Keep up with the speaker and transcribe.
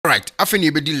right, Afia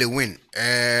ni be di Lilwin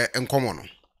enkomo no.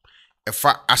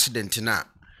 Efa accident na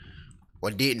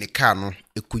wode ne car no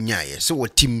ekunyaye. Se wo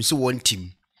team, se one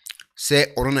team.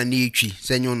 Se ono na ne etwi,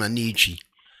 se nyo na ne etwi.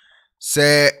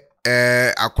 Se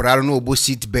akoraro no obo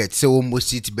seat belt, se wo mo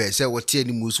seat belt, se wo tie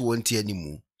animu so won tie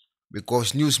animu.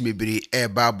 Because news me be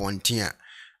ba bonten a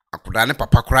akoraro ne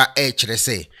papa kora kire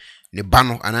se ne ba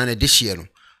no ana ne de hye no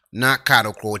na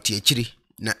car kro tie akiri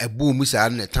na ebu mu sa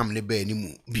na tam ne ba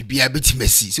animu bibia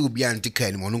betimasi se obi ante car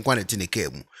animu no kwa na te ne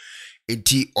car mu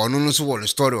enti ono no so wo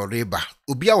story oreba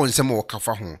obi a wonsem wo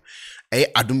kafa ho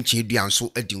Adom Kyei dua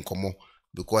nso adi nkomo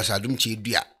because Adom Kyei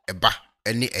dua eba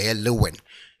ene Lilwin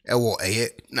ewo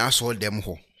na so dem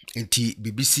ho enti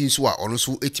BBC nso a ono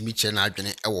so etimi che na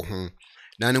adwene ewo ho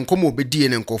na ne nkomo obedie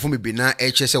ne nkofo mebe na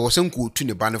eche se wo senko otu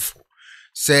ne ba ne fo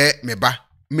se meba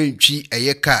mentwi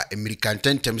ka American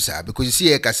tentem sa because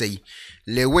see ka say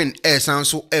Lilwin san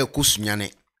so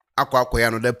kosunyane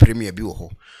akwa no da premier bi wo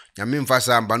ho nyame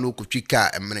mfasa amba no kutwi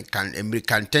ka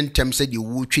American tentem se de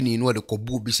wu twini no de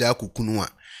kobu bi sa akukunu a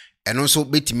eno so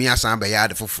betimi asan ba ya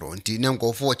de foforo nti ne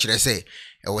nkofo kire se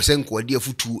wo senko ade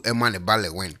afutu ema ne ba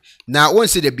Lilwin na won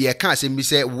se de bi ka asem bi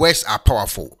se words are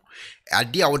powerful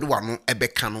ade a wo de wa no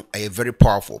ebeka no very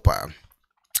powerful pa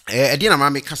ade na ma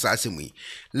me kasa asemi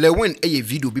Lilwin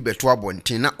video bi beto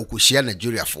abonten na okohia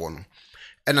Nigeria fo no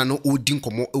ena no odi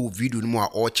nkomo video no mu a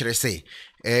o kire se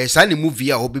sa ne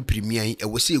movie a obi premier e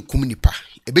wo se ekum nipa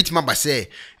ebetima ba se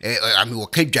ami wo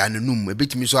ka dwa nanum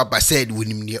ebetimi so aba se de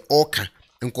wonim ne oka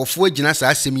nkofo agina sa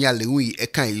asem ya Lilwin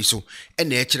kan yi so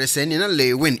ena e kire se ne na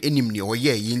Lilwin enim ne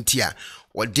oye yi nti a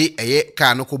wode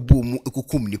ka no ko bomu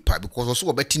ekukum nipa because so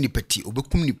obeti nipati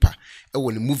obekum nipa wo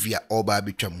ne movie a oba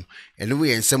betwam ene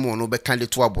we ensem ono be kan de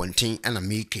to abonten ana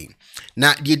making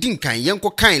na de din kan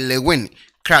yenko kan Lilwin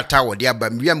krata wode aba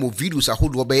mwia mo videos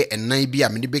ahodo be enan bi a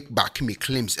me be back me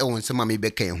claims ensem a me be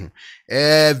kan ho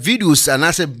videos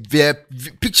anase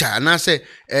picture anase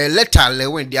letter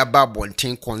Lilwin de aba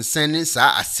abonten concerning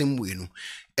sa asem we no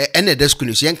ene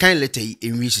deskunus yen kan letter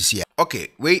enwi sisi. Okay,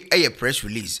 we a press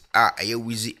release a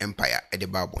Wizzy Empire at the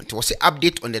Babon. It was an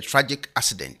update on the tragic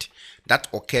accident that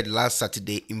occurred last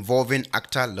Saturday involving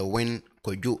actor Lilwin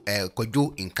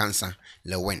Kwadwo Nkansah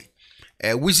Lilwin.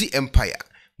 Wizzy Empire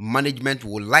management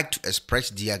would like to express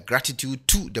their gratitude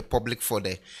to the public for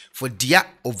their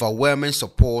overwhelming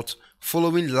support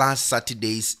following last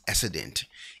Saturday's accident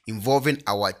involving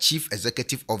our Chief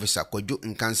Executive Officer Kwadwo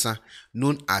Nkansah,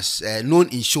 known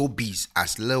in showbiz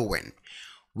as Lilwin.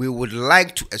 We would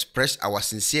like to express our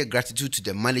sincere gratitude to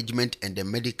the management and the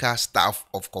medical staff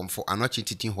of Comfort Anochi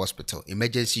Teaching Hospital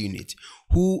Emergency Unit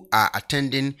who are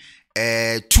attending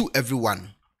to everyone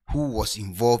who was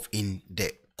involved in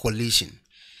the collision.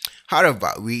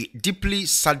 However, we deeply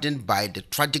saddened by the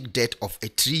tragic death of a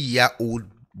 3-year-old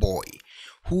boy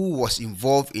who was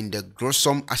involved in the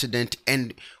gruesome accident,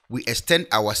 and we extend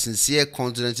our sincere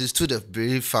condolences to the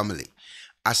bereaved family.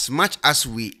 As much as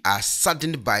we are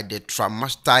saddened by the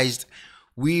traumatized,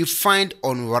 we find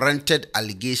unwarranted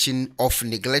allegation of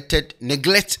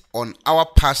neglect on our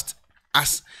part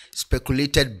as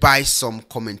speculated by some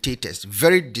commentators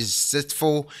very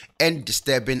distasteful and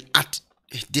disturbing at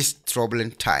this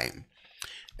troubling time.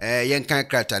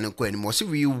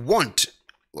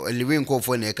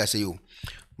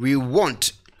 We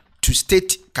want to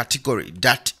state categorically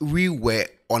that we were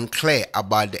unclear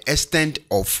about the extent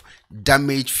of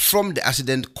damage from the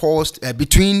accident caused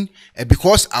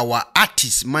because our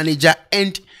artist, manager,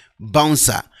 and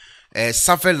bouncer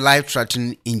suffered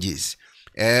life-threatening injuries.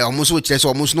 Almost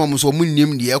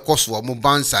nim the cost of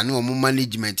bouncer no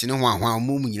management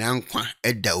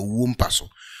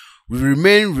we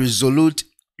remain resolute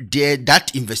there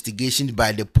that investigation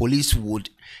by the police would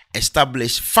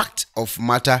establish fact of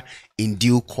matter in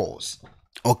due course.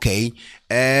 Okay,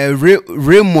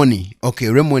 Raymond,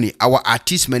 our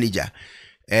artist manager,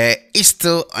 is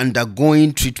still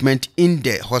undergoing treatment in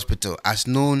the hospital, as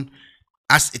known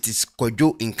as it is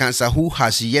Kwadwo Nkansah, who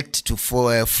has yet to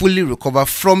fully recover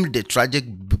from the tragic,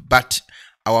 but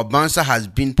our bouncer has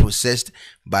been processed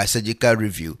by surgical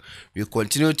review. We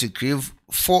continue to crave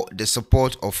for the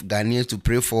support of Ghanaians to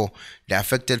pray for the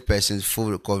affected person's full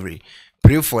recovery.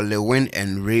 Pray for Lilwin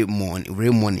and Raymond.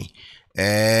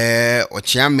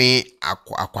 Ochiame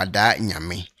akwada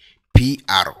nyame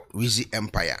PR Wizzy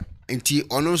Empire. Nti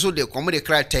ono so de komo de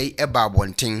kratai eba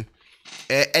abonten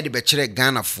de be kire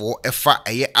Ghana fo efa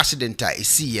accident a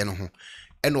esiye no ho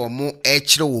ene omo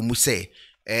kire wo mu se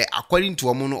according to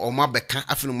omo no omo abeka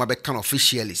afino mabeka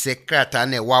officially se krata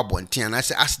na e wa abonten na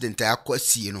se accident a akwa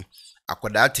sie no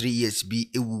akoda 3 years bi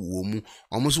ewu wo mu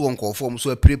omo so won kofo omo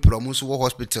so aprepre omo so wo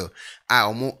hospital a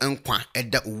omo enkwa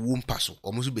eda owu mpaso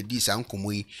omo so bedi sa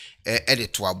nkomo yi ede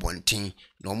to abonten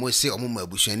na omo se omo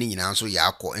mabusuani nyina so ya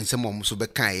akọ ensem omo so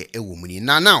bekan ewo mu ni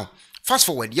now fast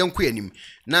forward yenko anim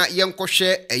na yenko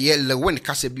hwe Lilwin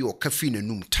kasa bi o kafi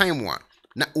nanum time wa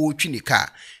na o twi ni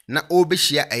ka na o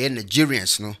behia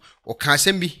Nigerians no o ka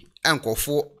asem bi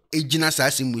ankofo ejina sa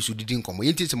asem mu so didi nkomo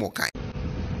yenti se mo kan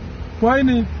why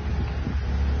ni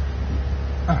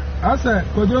asa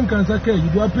Kwadwo Nkansah Kyei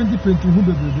Duah 2020 hu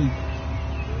bebebe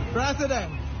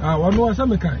president one was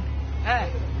some kind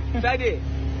Friday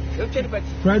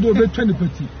be 20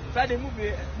 party Friday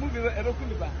movie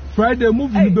ebekuniba Friday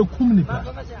movie ebekuniba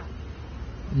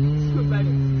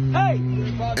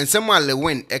ensema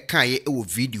Lilwin ekaye ewo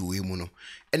video e mu no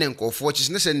ene nkofo chis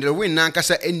ne se Lilwin na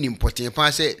nkasa enim poten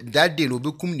pa se that day no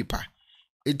bekum nipa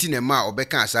enti na ma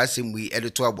obeka asase mu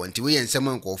edeto abonti we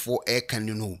ensema nkofo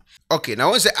ekan no okay na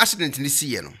won se accident ni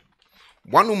siye no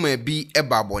one ma bi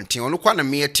eba abonti ono kwa na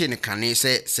me ete ne kane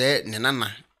se ne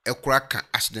nana ekura ka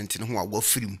accident no ho agwa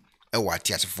firim ewa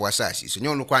atiasefo asase so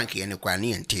nyo no kwa nke ne kwa ne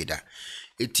enteda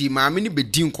eti maame ni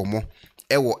bedi nkomo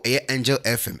ewo Angel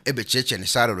FM ebecheche ne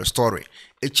sare story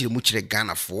echire mu chire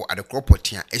Ghana fo ade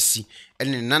kropotia esi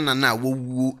ene nana na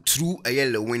wowu through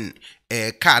Lilwin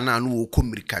car na no wo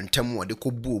komirika ntam wo de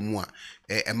kobuo mu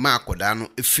a ma akoda no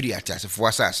efiri atiasefo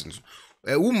asase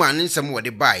no woman nsem wo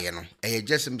de baaye no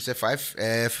just say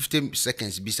 15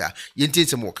 seconds bisa yenti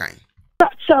nsem wo kan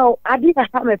so adi na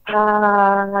ha me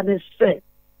pa de se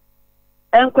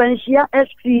enkwanhia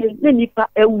SC ne nipa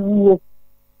ewuo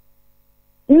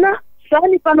na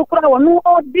sani pano kura wonu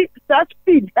odi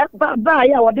speed ba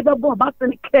ya wode be bo ba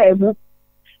sen kemu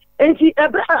enti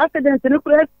ebe accident ne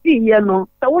kura si ye no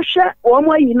ta wo hwe wo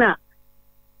mo yi na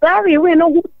sorry we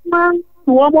no man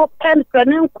wo mo pen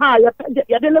kanen kwa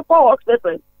ya de ne ko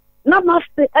hospital na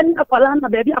master en akwala na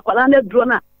be bi akwala na dro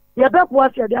na ya be bo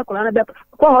afi de akwala na be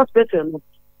ko hospital no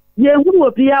ye hu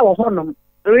obi ya wo honom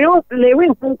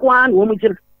Lilwin kunkwa na wo mo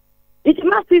jira iti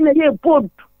masti na ye board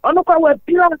ono kwa we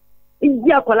pila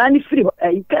India akwala ni free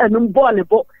ika no ball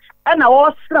bo na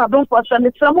wo sra don for so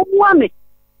ne tramo muame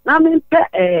na me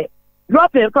pe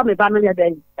drop e come ba no ya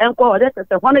den enko o de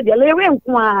se hono de Lilwin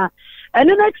kwa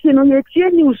ene next no ye tie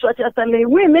news so cha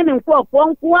Lilwin ne nko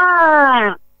ponko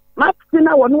a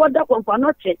maxina wono wada konfa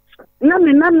no che na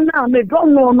me na me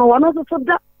don no wono so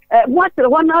da what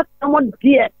one someone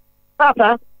dear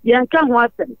papa yanka ho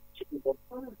asem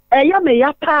ya me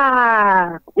ya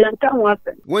pa yanka ho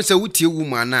asem won se wutie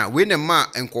woman na we ne ma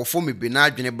enkofo mebe na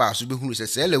adwene ba so behunu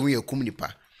se Lilwin yakum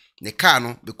nipa ne car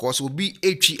no because obi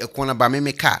etwi ekona ba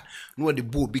me car no wo de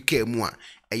bo obi car mu a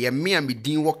eye me a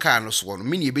medin wo car no so no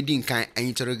me ne ebedi nkan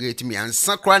interrogate me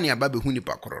ansa kra ne aba behu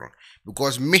nipa kororo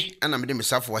because me ana me de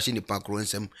mesafo wa shi nipa kororo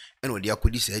nsem ena odi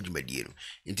akodi se adwumadie no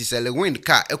nti se Lilwin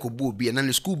car ekobo obi na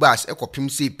ne school bus ekopim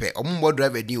sepe ommo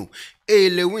driver din o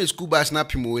Lilwin school bus na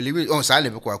pimo Lilwin on sa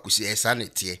lebe kwa kusi esa ne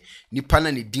tie nipa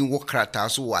na ne din wo krata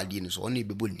so wa ade no so on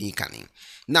ebebo din kane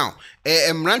now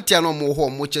mrantia no mo ho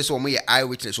mo chese mo ye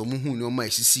eyewitness mo hu no ma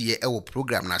sisi e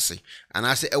program na se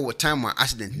anase e time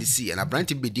accident ni si na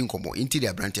branti bedin komo inti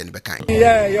dia branti ne be kan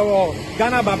yo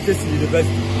Ghana Baptist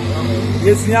University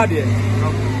yes nya de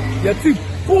ya tip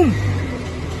boom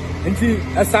inti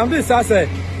assemble sa se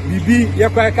bibi ye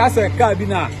kwa ka se ka bi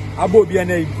na abo bi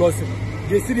na because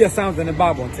the serious sounds in the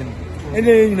Bible tin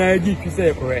ene nyina agi twi se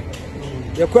ye correct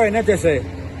ye kwa na te se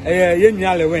ye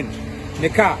nya Lilwin ne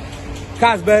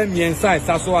cars by me inside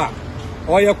Sasoa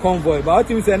or your convoy, but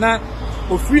you say na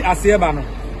o free aseba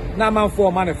no na man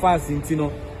for man fast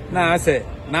intino na say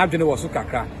na adwene wo so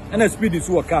kakra na speed is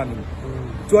wo car no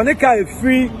to one car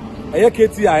free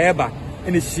ayeketi ayeba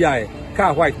ene hia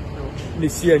car white ne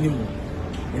hia nimu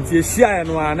nti hia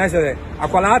no na say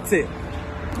akwala ate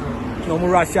no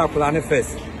mo rush akwala ne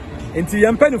first nti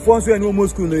yempanifo nso ene o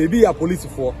school no ebi ya police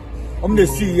for na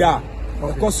see ya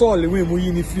ko so Lilwin mu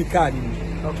yi ni free car ni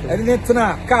okay ene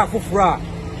tena car foforo a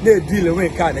na edi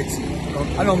Lilwin car na ti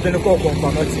ana mo tene ko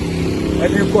confirmati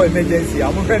ene ko emergency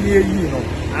a mo hwe na yi no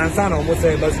ansa na mo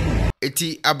say bas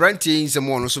eti abrantie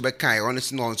nsemo no so be kan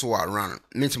honest no so wa run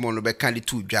ntimo no be kan de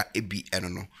tu dwa ebi eno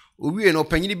no owie no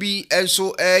panyini bi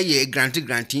enso ye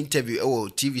grant interview o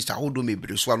TV sta hodo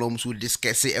mebre so alom so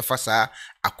discuss efasa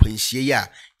akwanhie ya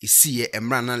esiye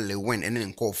emra na Lilwin ene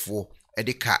nkofo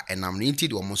edeka enam no inti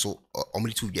de omo so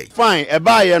omri tu dwa fine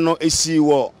eba ye no esi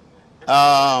wo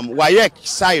wayek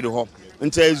side ho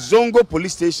nte Zongo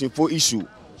police station for issue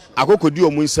akokodi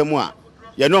omu nsemu a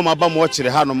ye no maba mo kire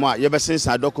ha no mo a ye be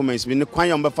sensa documents bi ne kwan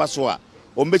yo mbefa so a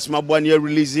o mbetima bo na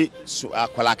release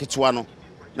akwala ketewa no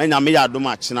na nyame ya adom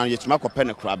achena yetuma kopɛ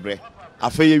ne krabre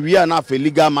afei wi na afei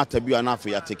legal matter bi na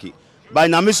afei ateki ba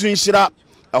nyame so nhira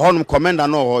ehonum commander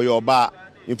no ho yo ba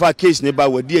in fact case ne ba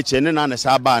wadi eche ne na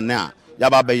sa ba na ya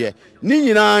ba beye ni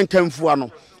nyina nkamfua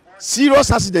no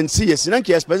serious accident see yes na ke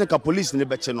expect ka police ne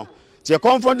beche no tie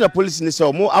confront the police ne say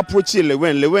o mo approach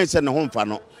Lilwin say ne ho mfa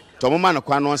no to mo ma ne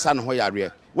kwan no nsa ne ho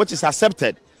yare which is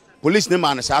accepted police ne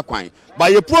man sa kwan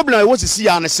but your problem what see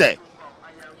ya ne say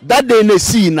that day ne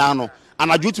see na no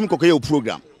anajutum kokoye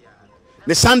program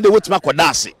ne Sunday wetima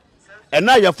kodase and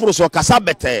na ya foro so kasa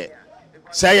bete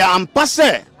say ya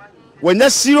ampase when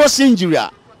that serious injury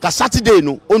ka Saturday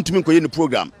no ontumi koye ne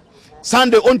program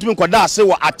Sunday ontumi kodase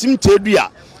wo atim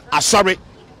tedua asori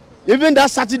even that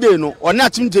Saturday no ona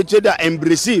atim tedua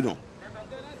embrace no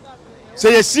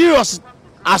say you serious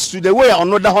as to the way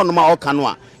another hono ma okano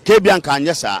a kebian ka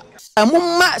anye saa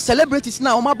mumma celebrities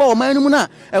na o ma ba o man mu na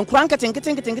enkran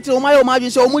ketenkete o ma ye o ma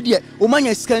adwen se o mu de o ma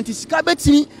nya sika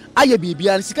betimi aye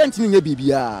bibia sika ntini nya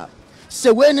bibia se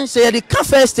we ni se ye the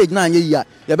first stage na anya ya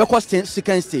ye be cost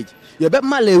second stage ye be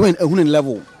ma Lilwin ehunu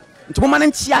level nti mumma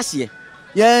nti ase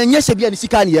ye nya se bia ni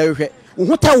sika na ye hwehwe wo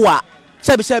hotawa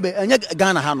sebe anya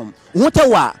Ghana hanom wo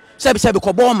hotawa sebe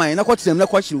ko bo man na ko tsem na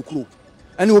ko hire ukuro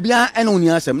ani obia ene oni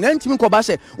asem na ntimi ko ba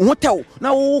se wo tew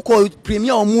na wo ko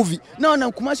premier o movie na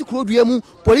onam kumasi krodua mu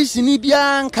police ni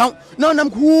bia nkan na onam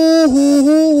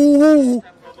hu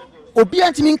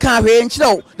obia ntimi nkan hwe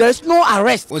nchiro there is no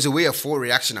arrest was a way of full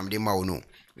reaction am dey ma wo no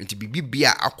nti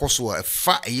bibia akoso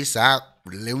fa eyisa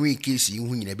Lilwin case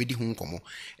hu nyina bedi hu nkomo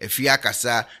Afia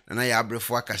akasa na ya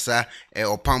abrefo akasa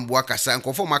opambo akasa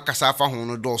nkofo makasa afa ho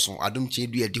no doso Adom Kyei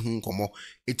Duah di hu nkomo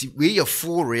eti we your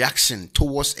full reaction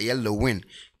towards Lilwin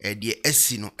de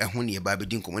esi no ho ne ba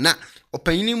bedi nkomo na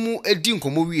opanyini mu edi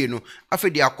nkomo wie no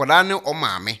afedi akoda ne o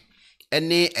maame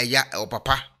ene eya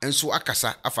opapa enso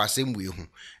akasa afa asem we hu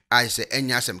ai se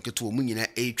enya asem keto mu nyina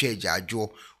etwa agyajo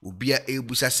obia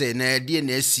ebusa se na de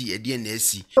na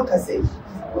esi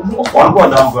One go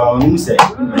down go on say.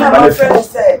 My friend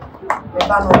said, "Me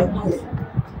ba no me do.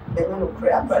 E no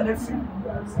pray abale free."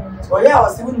 So yeah, I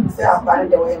was even say abale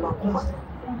de we makuma.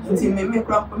 Nti me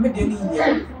kura me de ni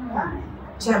here.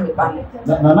 Che me ba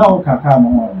no. Na o kaka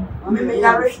mo. Me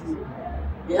yare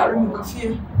me ko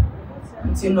fie.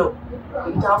 Nti no.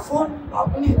 Ntafo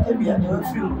abuni te bia de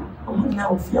free. Omo na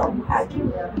o fie o hagi.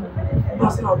 No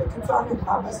say no de kifa me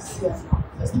pa ba si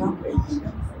that's not way.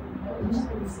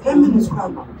 10 minutes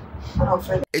kwamba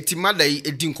eti madai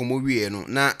edi nkomo wie no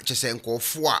na kyese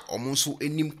nkofo a omo nso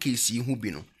enim case hu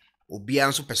bi no obia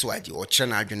nso pese waje o kire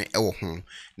na adwene ewo ho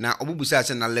na obubusa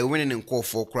se na Lilwin ne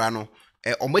nkofo kura no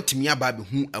omatimi aba be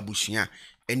hu abusua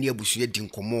eni abusua di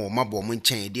nkomo mabo omo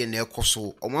nchen de na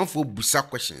ekoso omanfo busa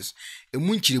questions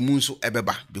emu nkyiremu nso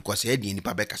ebeba because e de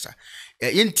nipa bekasa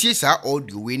yentie sa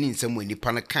audio we ni nsem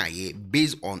nipa na kan ye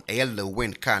based on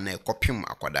Lilwin kan na ekopim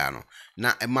akwada no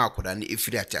na ema akwada ne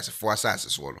efiri atiasefo asase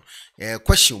so no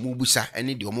question mu busa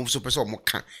eni de omo so pese omo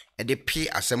kan e de pe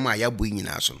asem a yabo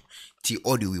nyina so ti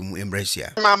audio we mu embrace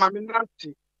ya mama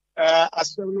minanti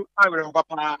asem no awere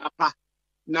papa apa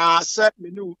na se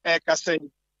menu kase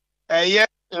ye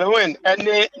Lilwin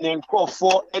ene ne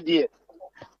nkofo ede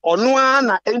ono a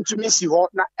na entumi si ho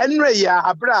na enre ya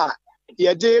abra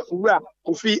ye de wura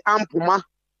ofi ampoma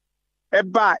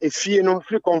eba efie no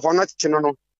free comfort chino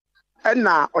no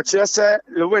na o kire se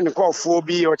Lilwin nkofo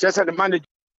bi o kire se the manager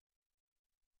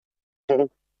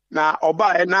na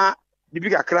oba na bibi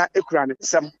kakra ekura ne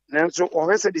sem na nso o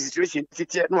hwese the situation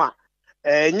titie no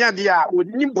a nya de a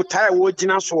oni botae wo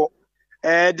gina so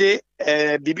de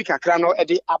bibi kakra no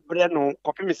de abre no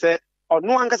kopimi se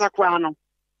ono ankasa kwa no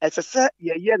esese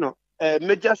ye no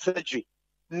major surgery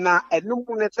na enum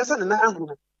ne tese na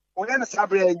ahunu onye na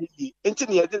sabre anyi enti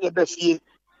ne yede ne ba fie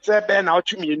se be na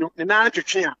otwemienu ne na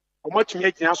twetwe a omotumi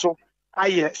agina so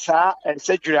aye saa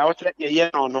surgery a wotre ye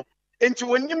no enti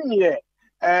wonim ne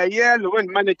ye Lilwin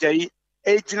manager yi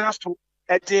agina so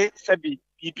de sabi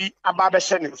bibi aba be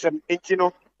hye ne nsem enti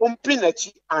no ompi na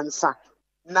chi ansa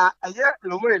na aye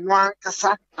Lilwin no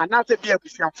ankasa anase bi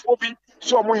abusiafo bi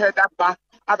so omo heda ba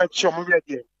abachi omo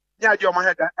wede ya di omo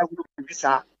heda agulu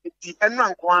bisa enti enu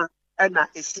anko na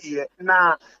esiye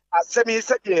na asemi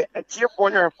se de etiefo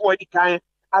nyefo adi kan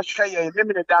ahwe ye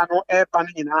memene da no ba no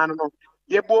nyina no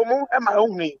ye bomu ma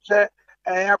ohunu se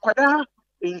akwada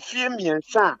enfie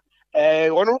miensa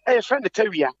wono friend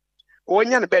tawia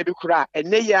wonya ne ba bi kura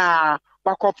ene ya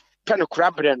bakop pen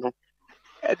kura bre no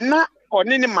na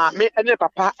oni ni maame ene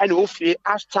papa ene ofie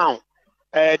Ashtown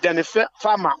denife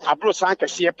farmer abro san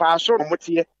kase pa so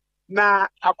motie na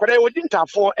akwara wodi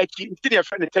ntafo aki ntini e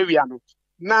friend tawia no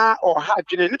na o ha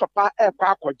dwene ni papa kwa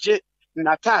akogye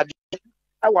na taade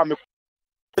awa me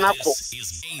nako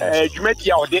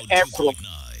dwumadi a ɔde ɛkoro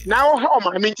na ɔha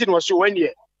ɔma minti no so wani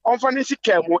ɔmfa ne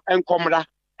sika mu enkomra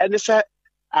ɛne sɛ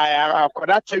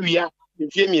akɔda tawia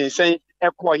mfie miensen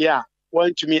ɛkɔyɛ a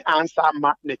wɔntumi ansa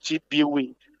ma na chi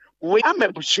biwe we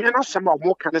amabusua na sɛm a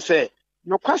ɔmo ka ne sɛ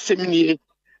no kwasɛm nie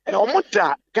ɔmo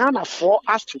da Ghana for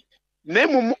ase na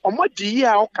mmom ɔmo di yi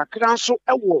a ɔkakra nso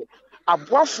ɛwɔ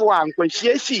aboafo a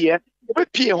nkwanhyia siye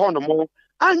obepie hɔ no mo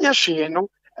anya hwee no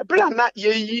ebra na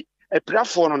yeyi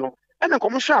epirafo no ɛna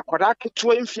nkɔmhwɛ akɔda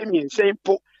ketewa mfie miensen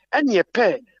po ɛne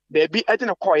pɛ baabi ɛde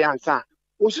ne kɔɔ yansa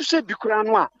osusɛ bi kura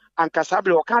no a Nkansah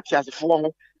ble ɔka atiasefo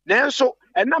ho nanso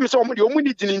ɛnam sɛ ɔmo de ɔmo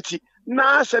ni din nti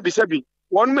na sɛbi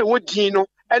wɔn me wodin no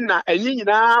ɛna ɛnyi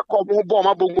nyinaa kɔ ɔmo bɔ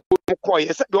ɔmo abɔ mu kɔɔ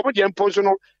yɛ sɛ ɔmo de mpo so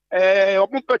no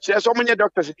ɔmo pɛ kyerɛ sɛ ɔmo nyɛ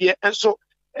doctors deɛ ɛnso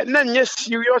ɛna nyɛ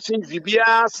serious injury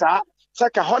biara saa sɛ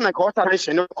ka hɔ na ka ɔta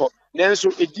nhyɛ no kɔ nanso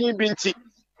edin bi nti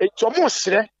ɔmo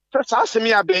srɛ sɛ saa asɛm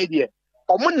yi abɛɛ deɛ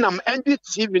ɔmo nam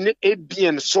NDTV ne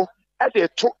ABN so ɛde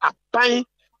to aban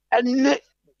ɛne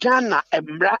Ghana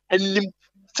emra anim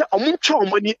sɛ ɔmo ntwa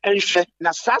ɔmo ni ɛnhwɛ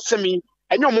na saa asɛm yi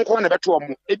ɛnyɛ ɔmo nkɔ na bɛto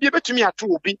ɔmo ebi betumi ato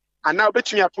obi ana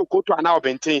obetumi ato koto ana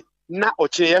obenten na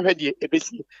ɔkyerɛ yɛhwɛ deɛ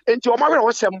ebesi enti ɔmo awere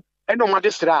wɔsɛm ɛna ɔmo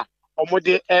ade sra ɔmo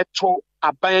de ɛto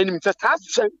aban anim sɛ saa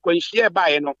asɛm kwanhyia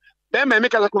ɛbaeɛ no bɛrima mi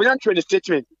kasa kɔnya ntwɛ ne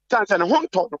statement sansa ne ho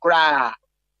ntɔ no koraa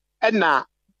ɛna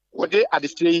wɔde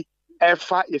adesire yi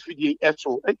ɛfa yɛfidie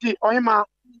ɛso enti ɔhema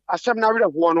asɛm na awere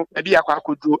hoɔ no ebi akɔ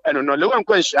akɔduro ɛno no lewa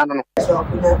nkwanhyia no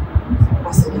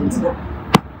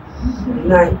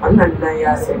na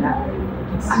ya sena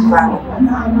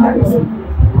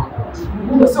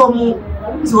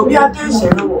so bi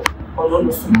attention no ono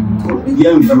no so bi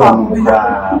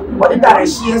what that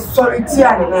she is sorry tia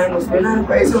na no so na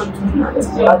ko ese on to na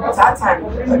but that time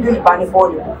I didn't ban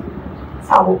for you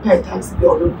I will pay tax be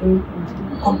on do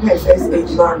compare first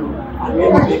age man and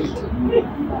really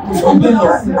so be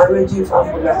na arrange for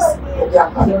us e dia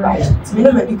pa ba me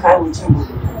no me di kai with you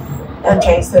and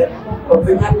Kyei said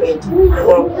bring a bed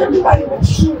everybody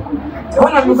so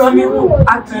when I'm going to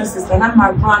actresses and I'm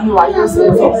my brand new I use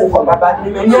it for Baba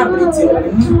many ability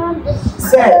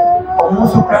say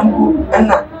almost crambo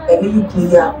and you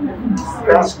clear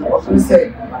scratch of me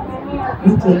say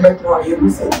you can make no you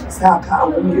say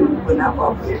saka you when I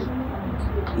go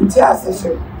it's a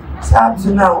session so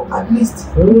now at least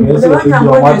when I'm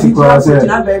going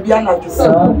to baby and like you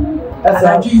as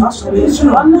I do you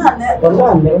I'm not that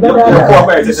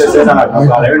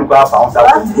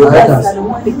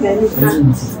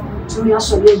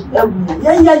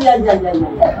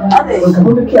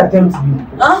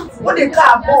what the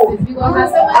car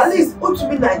at least put to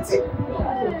me 90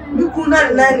 you could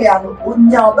not land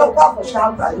for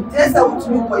sharp there's a what to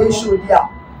me for you show there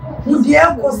who the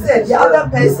said the other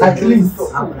person at least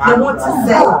I want to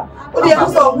say what the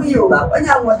episode we you when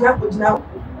you want to put now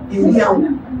in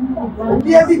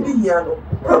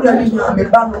problem is not me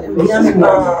ban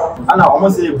ana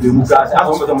almost say blue class as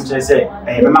almost am say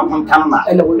me ma kon kan ma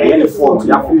any form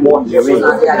ya for more the way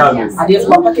I dey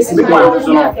for package so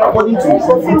according to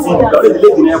the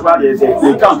lady na kwa dey say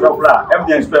they count proper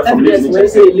evidence for lady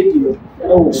say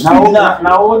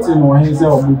now what in one say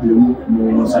obu blue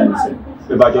no science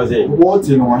e ba just say what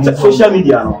in one social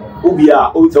media no obi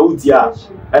a o ti a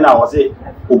and I was say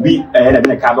obi na be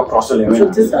na ka be cross le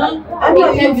social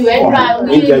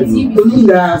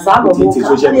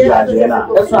media na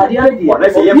what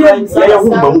if you hu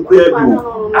ma mu kura bi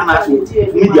o ana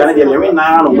media na de le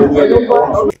na no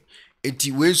mo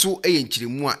enti we so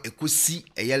nkyiremu a ekosi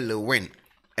Lilwin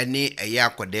ene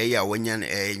akoda ya wanya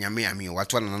nyame ame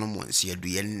wato na no mo nsi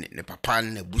aduye ne papa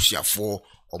na busuafo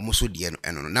omoso de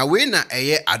no na we na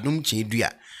Adom Kyei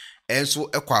Duah enso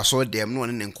ekwaso dem no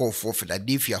ne nkofo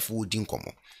Philadelphia fo di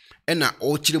nkomo ena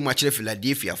o chire mu akire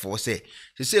Philadelphia fo se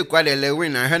kwa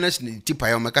Lilwin na hanas ne tipa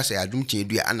ya meka se Adom Kyei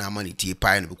Duah ana ama ne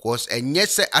tipa no because enye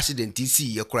se accident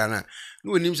si ye kura na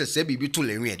no nim se bibi to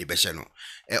Lilwin de behye no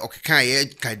okeka ye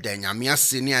ka da nyame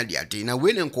ase ne ade na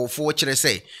we ne nkofo chire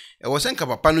se wo se nka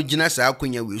papa no gina sa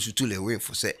akonya we su to Lilwin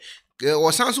fo se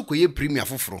wo san so koye premier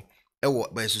foforo ewo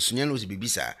ba susunya no se bibi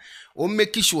sa o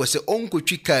make sure se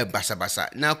onkotwi ka basabasa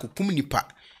na akokum nipa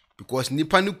because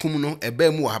nipa ne kum no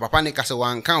eba mu wa papa ne kase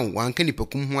wanka nipa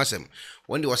kum ho asem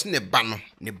wonde wo se ne ba no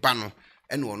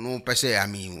ene ono pese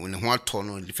ami ne ho ato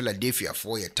no Philadelphia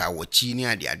fo yeta wo chi ni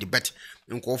ade bet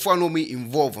nkofo no me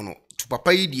involve no to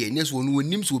papa yi de ne so no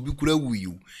onim so obi kura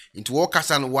wuyu nti wo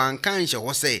kasa no wanka nhye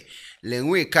ho se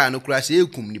Lilwin ka no kura se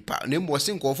ekum nipa ne mbo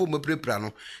se nkofo meprepra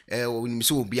no onim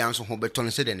se obi anso ho beto no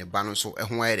se de ne ba no so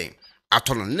ho ayere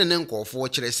atono ne nkofo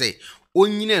kire se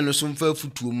onyine no so mfa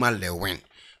futuo ma Lilwin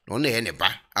no na ye ne ba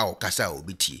a o kasa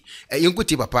obi tie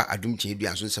yenkuti papa Adom Kyei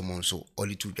bia so nsem nso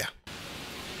oli tu dwa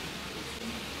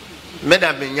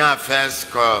meda menya first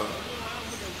call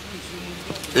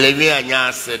Lilwin anya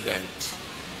accident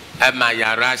ama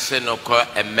yarashe no call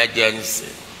emergency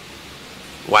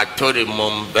watori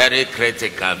mum very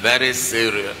critical very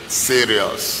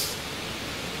serious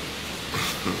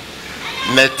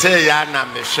mete ya na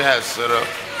me share soro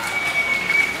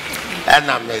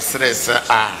ena me stress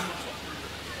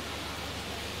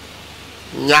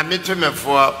nyame to me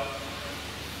fo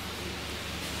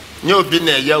nyobi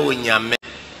na ya wonyame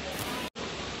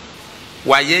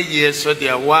waye yeso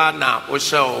de wa na o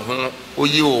hye ho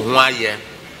oyi o ho aye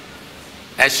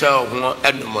e hye ho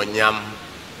enumonyam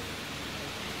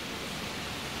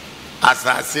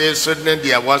asase so ne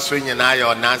de waso nyina ya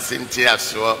onase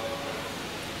ntiaso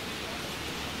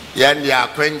yan ya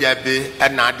kwanja bi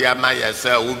ena de ama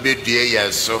yesa wo bedue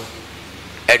yeso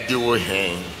edi wo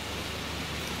hen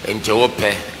enje wo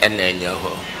pe ena enye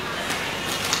ho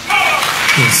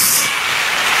yes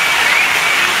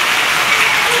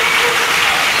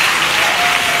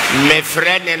me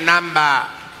friend number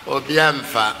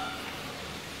obiamfa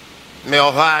me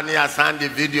ohani asande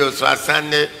video so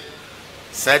asande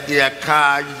said ya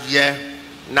ka ye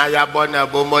na ya bona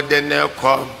bo modene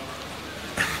ko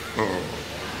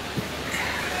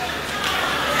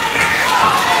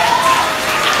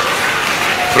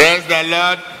praise the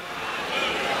Lord.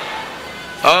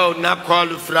 Oh na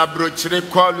call fra brochire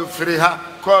call free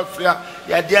ha call free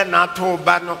ya dia na to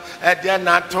ba no e dia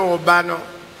na to ba no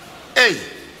hey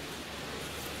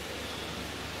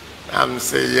I'm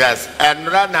say yes and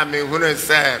rana me hunu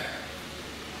say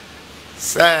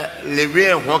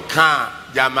Lilwin ho kan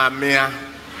jamamia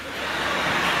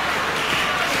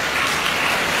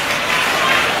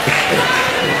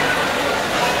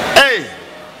hey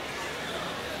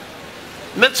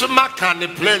metuma kan the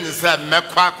plane say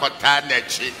mekwa akota na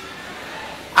chi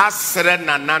asre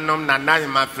nananom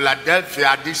nanayima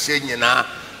Philadelphia de hye nyina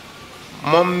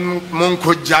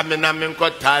monko jamina menko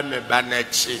time ba na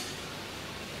chi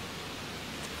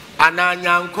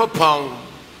ananyankopon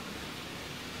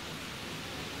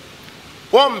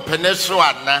won peneso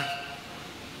ana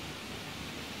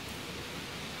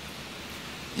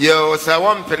yo sa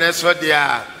won peneso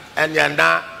dia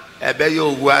enyana ebe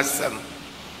yo owu asem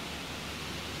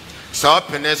so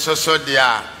peneso so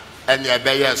dia enya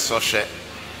ebe ye so hwe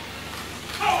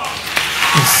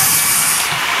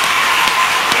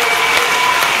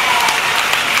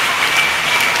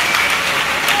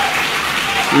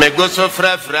me go so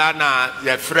fra na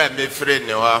ye fra me free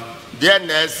ne ho dia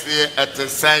na esi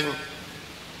etesen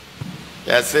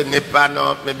yes nipa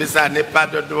no me bisa nipa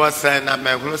dodo sen na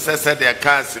me hu sese de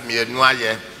cars mienu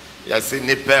aye yes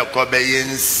nipa ko be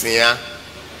yensia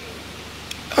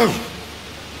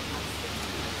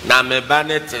na me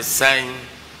banet sen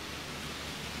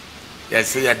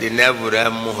yes ya de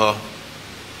nevura mu ho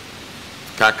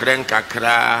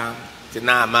kakra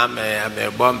tina mama me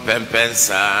bom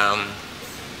pempensa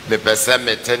me pesa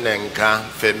metenenka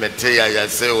fe mete ya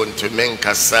yase ontumi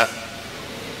nkasa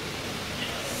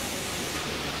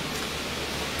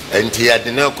enti ya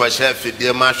de ne ko chef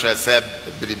de ma hwe se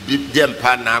bribi de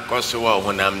mpa na akoso wo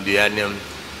honam de anem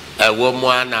ewo mu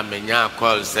ana menya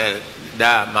call se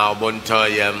da ma obonto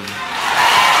yam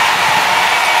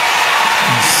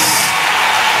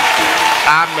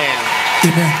amen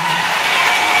amen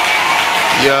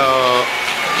yo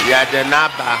ya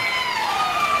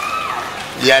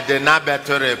de naba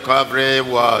to recovery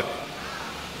word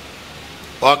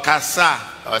okasa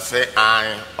or say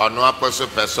I or no apostle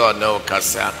person no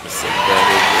okasa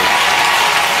very good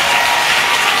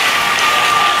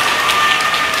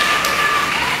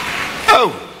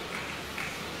oh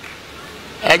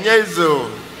enyezo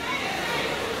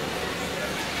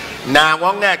na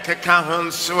wonga keka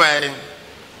hon swe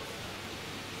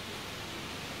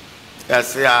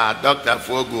say Dr.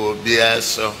 Fogo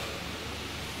BSO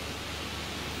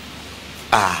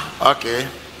okay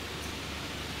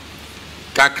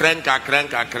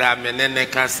kakra menene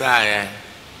kasa ya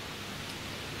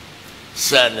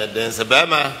sana den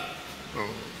sabama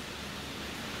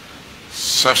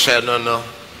so no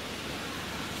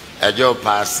ajo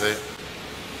passe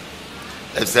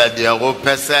esa dia go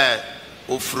pesa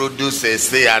o frudu se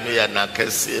anu ya na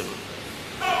kasim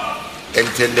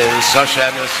entenden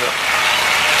social no so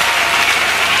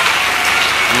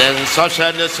nen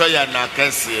social no so ya na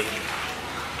kasim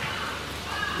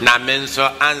na menso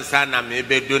ansa na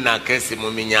mebedu na kesi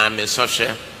muminya me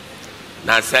sohwe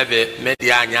na sebe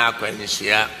media anya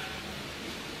akwanhia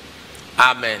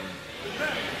amen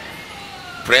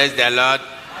praise the Lord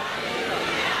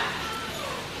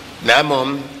na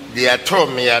mom deɛ to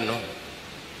me no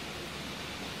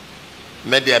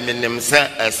me deɛ menim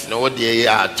sɛ ɛsene wo deɛ yɛ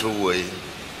atoro wɔ yi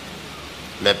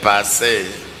me paase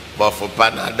bɔfo pa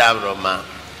na dabroma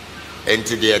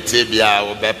enti deɛ tie bia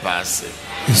wo bɛ paase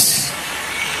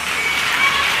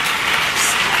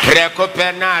preko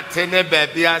pɛ na ate ne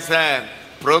baabia sɛ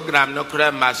program no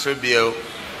kora ma so bio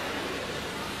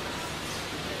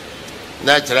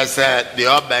na kyerɛ sɛ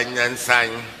deɛ ɔbɛnya nsan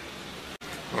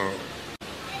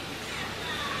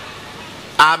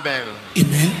amen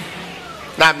amen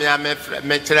na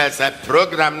me kyerɛ sɛ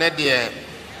program ne deɛ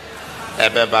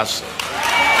ɛbɛba so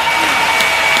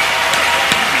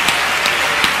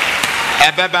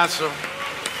ɛbɛba so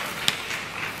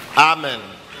amen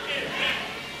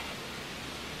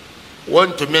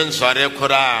wontumi nsɔre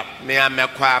koraa me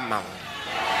amɛkɔ ama wo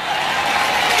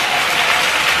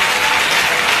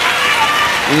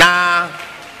na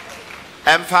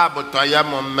ɛmfa abotɔyɛ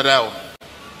mo mmerɛ wo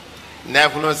na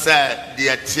ɛhunu sɛ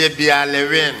deɛ tie bia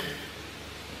Lilwin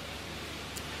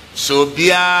so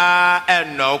bia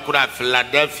ɛnɔ kora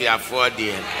Philadelphia for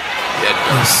deɛ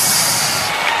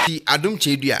ti Adom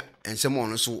Kyei Duah ensem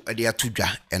ono so de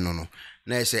atodwa eno no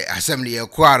na say asem ne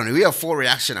yakwa no we are for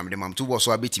reaction am de mam to bo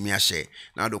so abetimi a share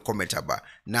na do comment aba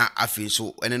na afi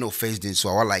so ene no first day so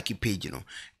our like page no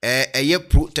eye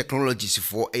pro technologies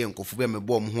for eyenkofu be me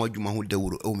bo mo ho adwuma ho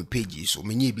dawuro e me page so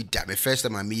menye bi da me first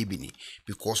time me bi ni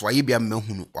because waye bia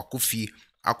mahunu wakofi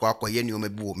akwa ne o me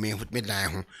bi me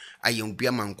dan ho ayen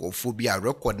bia mankofo bi a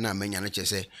record na manya no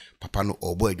chese papa no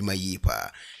obo adwuma yi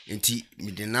pa enti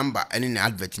me the number ene na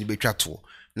advert ni betwa to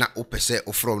na opese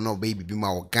ofrom na baby bi ma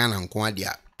o Ghana nko ade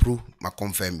a pro ma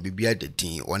confirm bibia de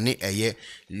din one eye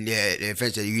le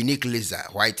first unique laser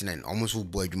whitening almost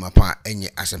bo adwuma pa enye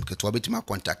asem keto betima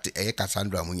contact eye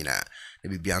Cassandra mu nyina na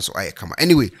bibia nso aye kama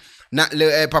anyway na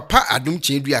papa Adom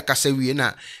Kyei Duah kasa wie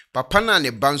na papa na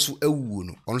ne banso awuo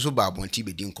no ono so ba abonti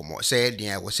be din komo se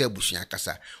den wo se abusua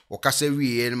kasa wo kasa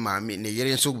wie ma me ne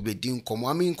yere nso be din komo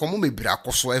ami komo mebira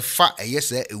koso efa eye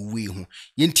se ewue hu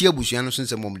yenti abusua no so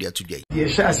nsem mom de atodwa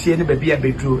ye hwa asie ne babia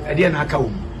bedru ade na aka wo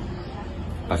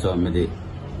paso me de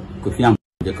kofiam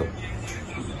de ko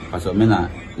paso me na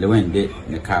Lilwin de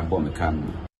ne ka bo me ka no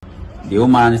de o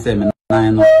ma ne se me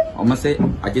nan no o mo se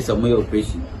age se mo ye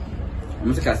operation o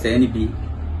mo se ka se ni bi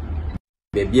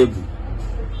babia bu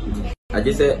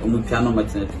age se o mo twa no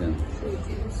matina tena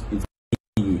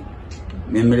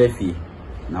me mrefi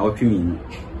na o twimi no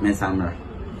me samra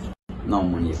na o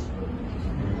mo ne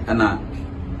ana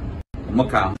mo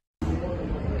ka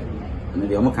me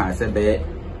de o mo ka se be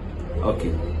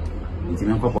okay nti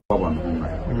me nkɔ pɔpɔ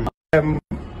no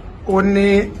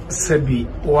oni sabi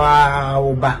wa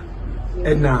oba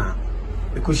na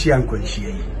ekoshi ankonhia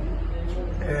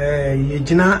yi ye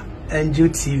gina Angel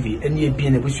TV eni ebi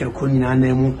na busu ko nyina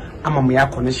na mu ama mo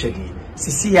yakɔ no hyɛde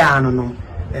sisi ya no no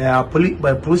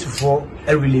police for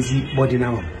a release body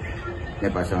na mo ne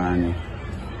pasane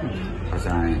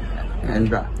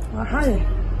endra ahaye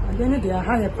adene de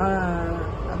ahaye pa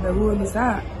abawo ni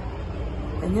sa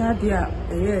anya dia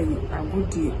eyi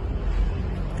agudi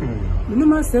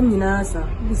minuma asem nyina sa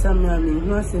bisa me ame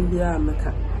hu asem bia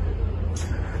ameka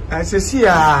asesi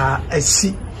a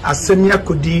asi asem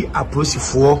yakodi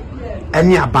aposifo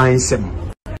ani abansem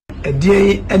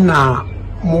edie na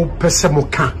mo pese mo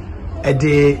ka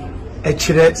ede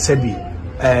ekire sabi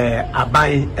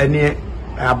aban ene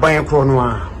aban kro no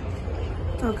a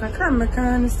to kaka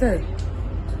meka ne se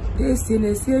de si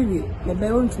na si awie me be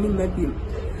ontumi mabim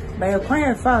ba ye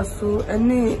kwan fa so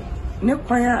ene ne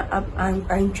kwan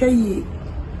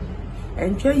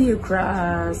antwaye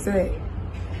kra say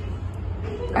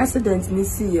accident ni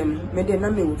see yen me de na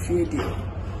me wo fie di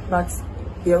but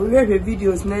yeah we have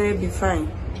videos na be fine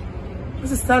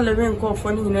this is start living call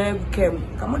for ni na kem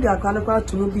kamo de akwa kwa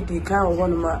tunu bi di kan wo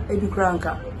no ma ebi kra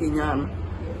nka enya no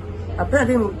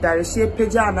apparently there is a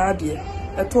page na ade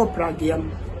e to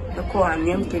pragiam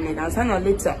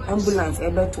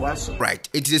right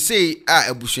it is say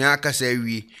abusua akasa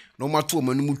wi no mato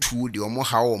manum tuo de omo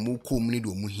ha omo kom ni de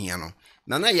omo hia no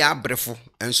na ya abrefo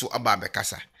enso aba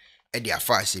bekasa e de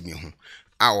afa asemi ho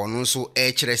a ono nso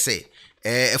e kire say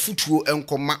afutuo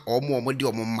enkoma omo de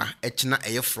omo ma e kina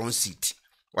eye front seat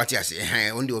what you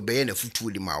say on the obey na futuo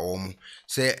di ma omo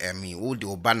say wo de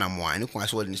oba na mo ani kwa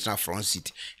so de na front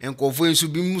seat enkofo enso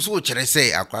bi mu so kire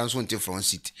say akwa nso nte front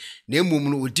seat na emum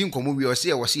no odi nkomo bi o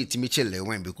say wo say etimi chele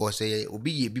wen because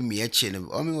obi ye bi me ye che no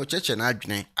o me o cheche na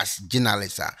adwene as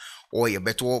journalist o ye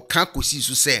beto ka kosi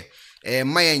so say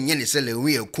maye nye ne say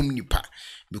lewe akum nipa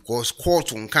because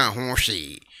court nka ho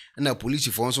hwe na police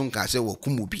for nso nka say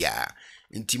wakum bia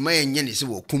nti maye nye ne say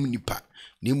wakum nipa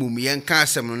ni mum yen ka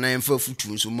asem no na yemfa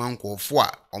futu nso mankofo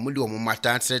a omode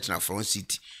omata threat na front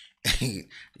seat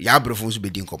ya brofo nso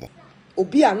bedi nkomo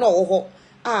obi a na oho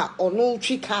a ono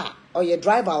twi car oye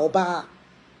driver oba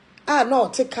a na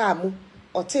ote car mu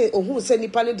ote ohun se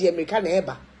nipa ne de America na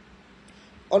eba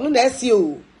ono na ese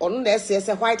o ono na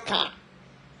ese white car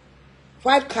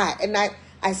and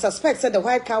I suspect that the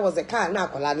white car was the car na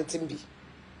akola ne timbi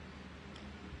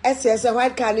ese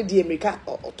white car ne de America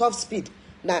top speed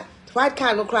na white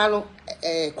car no kra no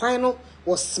kwan no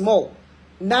was small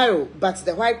narrow but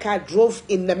the white car drove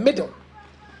in the middle.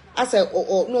 I said,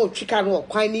 oh, no, chicken or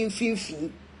quine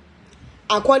fin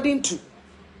according to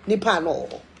Nipa no,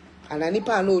 and a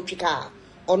Nipa no chica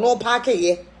or no parke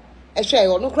ye, a share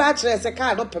or no cratch as a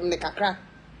car, no permanent crack.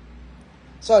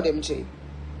 So them che,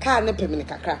 car no permanent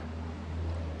crack.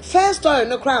 First story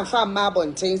no crown farm marble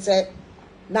and chain said,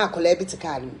 now collabit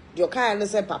car, your car and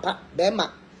said, Papa,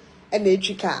 Bema, and the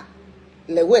chica,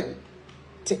 Lilwin,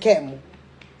 take care,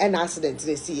 an accident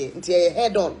they see it, until your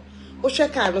head on. O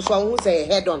sheka no so who say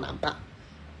head on ampa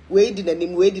we di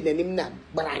nanim na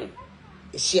bran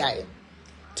ehia ye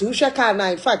to sheka na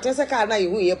in fact sheka na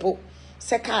hu ye po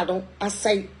sheka no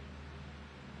asai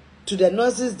to the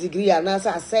nurse's degree and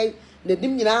asai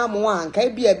nadim nyina mo anka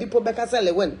bia bi po beka say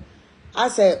Lilwin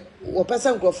asai wo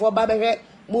person crofo ba behwe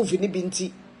movie ni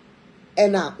binti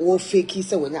ena wo fake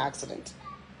say when accident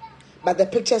but the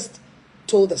pictures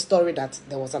told the story that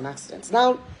there was an accident.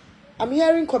 Now I'm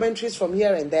hearing commentaries from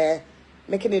here and there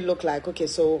making it look like okay,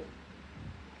 so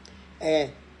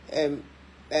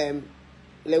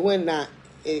Lilwin na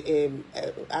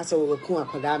as we ku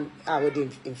akodam already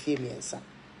inferior.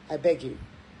 I beg you.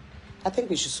 I think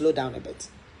we should slow down a bit.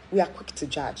 We are quick to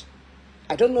judge.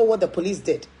 I don't know what the police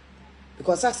did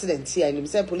because accidents here and him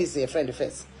say police is a friend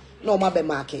first. No mabe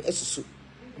market esusu.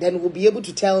 Then we'll be able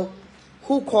to tell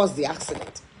who caused the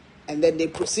accident and then they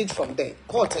proceed from there.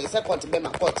 Court is a court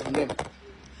and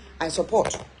I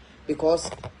support because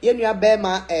you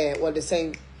bema what they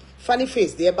saying funny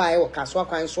face thereby or kaswa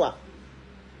kwan so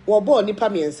wo bo nipa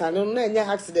miensa no na nya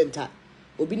accident a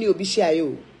obi ni obi hia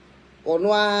yo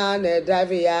ono a na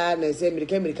drive ya na say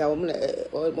America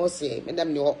wo mo say medam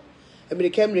ni ho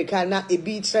America na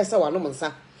ebi tresa wa no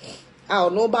nsa a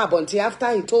ono ba bonti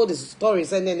after he told his story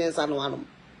saying nsa no anom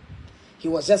he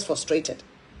was just frustrated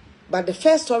but the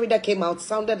first story that came out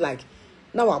sounded like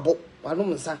na wabo wa no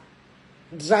nsa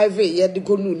drive ye de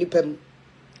go nu nipam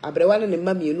abrewane ne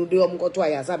mamienu de omkoto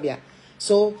ayasabia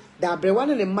so the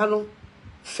abrewane ne mano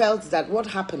felt that what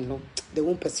happened no they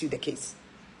won't pursue the case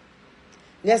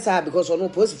yes sir because ono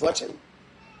post fortune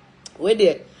we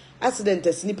the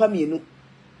accident nipa mienu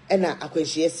ena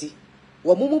akwanhiasi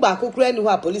wo mumu ba akokura ni ho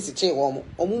a police che wo mo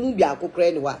omumu bi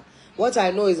akokura ni ho a what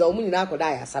I know is that omu nyina akoda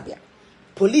ayasabia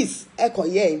police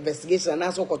ekoye investigation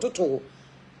na so kototo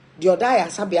the oda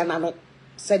ayasabia na no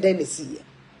said then see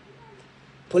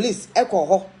police eko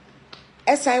ho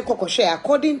esai kokoshe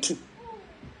according to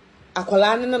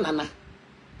akola ne nana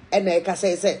ena eka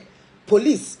say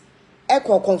police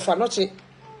eko konfanoche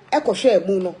eko hwe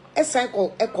mu no esai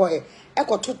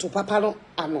eko toto papa no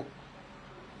ano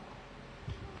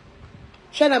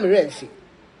hwe na me refi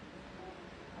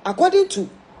according to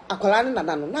akola ne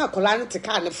nana no na akola ne te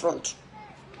car ne front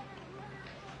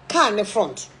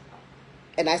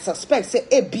and I suspect say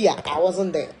Abia I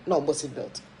wasn't there no bus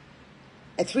built.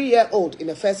 A 3-year-old in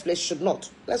the first place should not,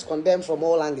 let's condemn from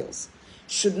all angles,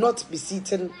 should not be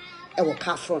sitting at a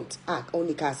car front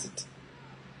only car seat.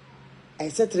 I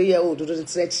said 3-year-old doesn't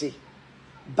stretch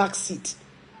back seat.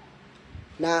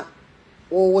 Now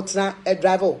what's not a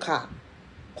driver or car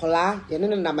kola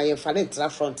na my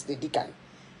front the dikan.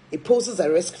 It poses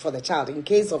a risk for the child in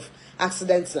case of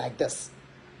accidents like this.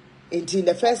 In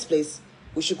the first place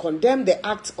we should condemn the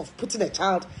act of putting a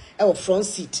child at a front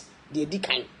seat. The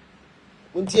dikan.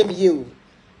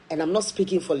 And I'm not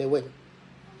speaking for Lilwin.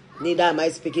 Neither am I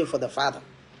speaking for the father.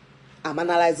 I'm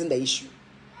analyzing the issue.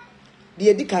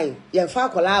 The dikan, you fa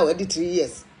kola already 3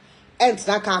 years. And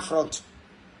na car front.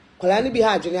 Kola ni bi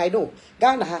ha adwene I know.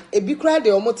 Ghana ha e bi kra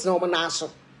de omo tena omo na aso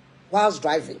whilst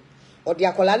driving. Or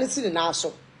the kola ni si na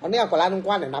aso. Oni akola ni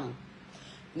kwa nam.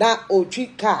 Na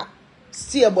otwi car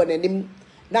steer bonanim.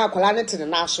 Na akola ni tena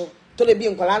na aso. To le bi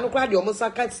nkola no kra de omo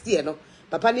saka steer no.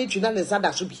 Papa ni twi na ne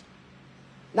sada so bi.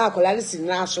 Na akola ni si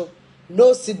na aso.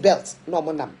 No seat belt no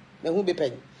omo nam. Me hu be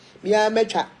pen. Me a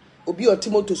metwa obi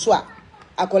otimoto so a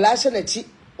akola hye na chi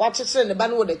wachechire ne ba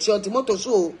no de chi otimoto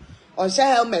so on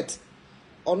share helmet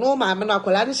ono ma me no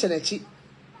akola ni hye na chi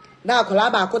na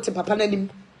akola ba akote papa nanim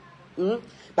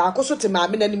ba akoso te ma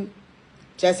me nanim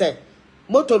chese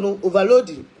moto no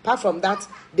overloading apart from that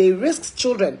they risk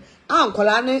children Uncle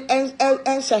and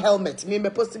helmet, me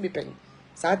post me pen.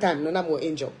 Satan, no more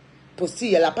angel.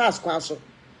 Posti la pass quaso.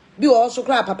 Be also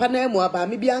cry papa name or by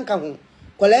me bianca home.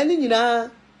 Colani, you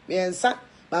know, me and sa,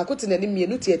 but I couldn't any me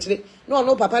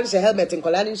no papa is a helmet and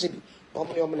colani should be.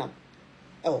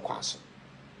 Oh, quaso.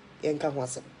 Yanka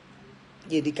was it.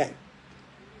 Ye decay.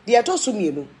 The atosu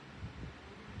me.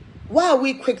 Why are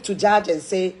we quick to judge and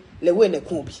say, Lilwin a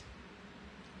kumbi?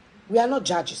 We are not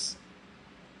judges.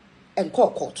 And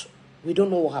call court. We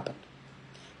don't know what happened.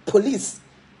 Police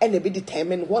and they be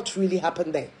determine what really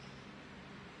happened there.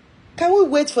 Can we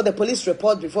wait for the police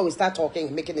report before we start talking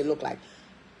and making it look like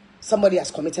somebody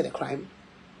has committed a crime?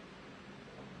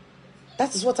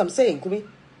 That is what I'm saying, Kumi.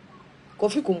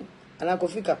 Kofi kum and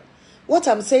Kofi kap. What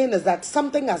I'm saying is that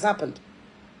something has happened.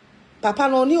 Papa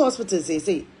no new hospital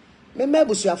say, me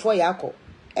busu afo yako.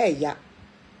 Ya.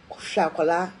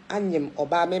 Shakola anyem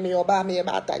oba me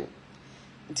batan.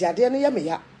 Nti ade no ye me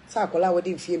ya. Sa akola we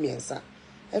dey fie miensa.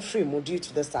 Free mo due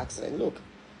to this accident. Look,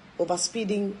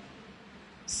 overspeeding,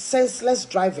 senseless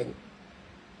driving.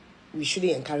 We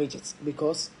shouldn't encourage it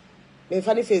because me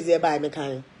funny face there by me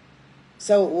kind.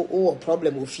 So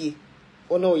problem with fee.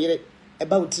 Oh no, you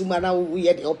about 2 man now we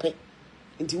had the open.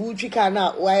 Into which we can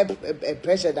now why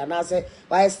pressure and I say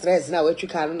why stress now which we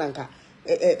can nanka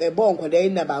a bon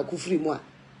kwade na ba ku free mu a.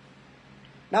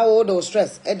 Now all those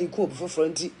stress Eddie cool before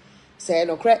fronty say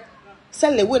no crack.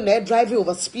 Say Lilwin na driving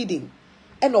over speeding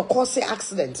and no cause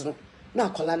accident no. Now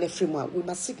colane free mu a. We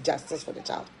must seek justice for the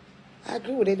child. I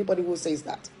agree with anybody who says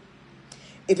that.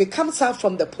 If it comes out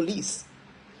from the police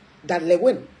that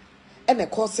Lilwin and a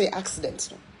cause accident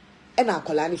no and our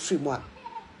colane free mu a,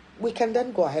 we can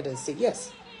then go ahead and say,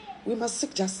 yes, we must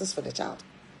seek justice for the child.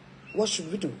 What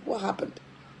should we do? What happened?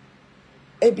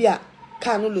 Ebia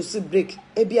can't lose break.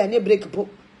 Ebia ne break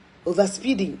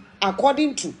overspeeding.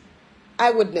 According to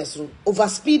eyewitness,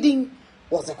 overspeeding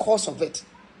was the cause of it.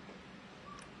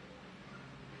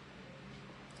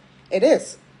 It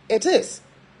is.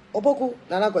 Oboku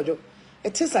Nana Kwadwo.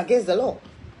 It is against the law.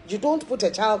 You don't put a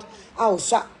child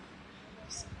outside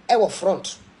our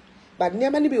front. But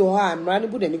near many people I'm running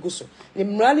good and guso.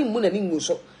 I'm running moon and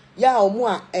inguso. Ya or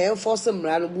more enforce them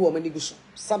run woman guso.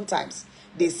 Sometimes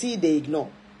they see they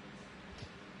ignore.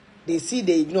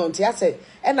 Until I say,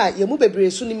 and I move a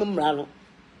brave sunimum rano.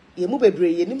 You move a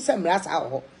brave, you nim some ras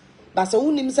out. But so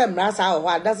who nim some ras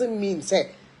out doesn't mean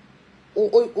say,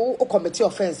 committee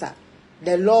offense.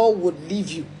 The law would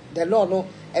leave you. The law no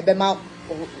ebema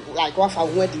like what for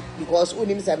wedding because who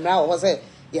nim some ras was say,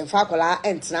 you fakola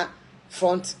entna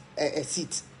front a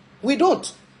seat. We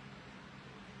don't.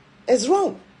 It's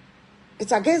wrong.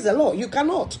 It's against the law. You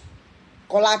cannot.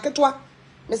 Kola ketwa.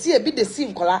 Me see a bit the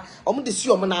same kola. Omu de si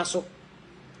omu naso.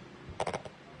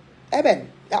 Eben.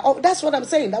 That's what I'm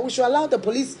saying. That we should allow the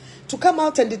police to come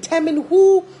out and determine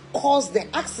who caused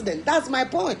the accident. That's my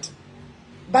point.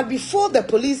 But before the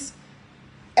police,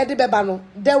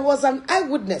 there was an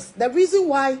eyewitness. The reason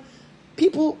why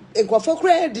people in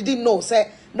Kwadwo didn't know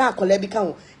say na kola bi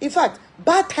kan. In fact,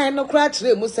 bad time no cry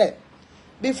today mu say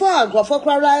before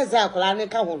Kwadwo rise akola ne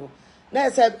kan ho no na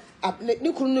say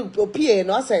ni kunu opie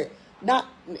no say na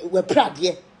we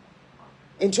prade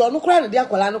enti ono cry na de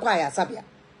akola no kwa ya sabia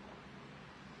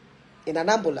in an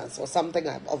ambulance or something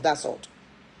of that sort.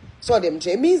 So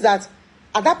it means that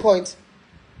at that point,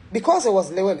 because it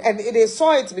was Lilwin, and they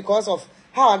saw it because of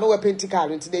how I know we're painting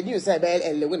car into the news and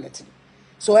Lilwin.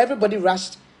 So everybody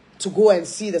rushed to go and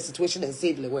see the situation and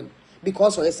save Lilwin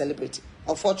because of a celebrity.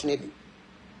 Unfortunately,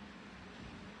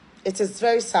 it is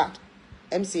very sad.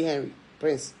 MC Henry,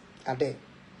 Prince, are there.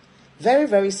 Very,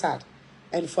 very sad.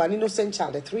 And for an innocent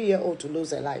child, a 3-year-old to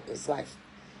lose his life.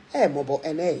 Mobile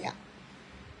and yeah.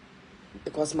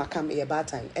 Because Makam a bad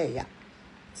time. Yeah.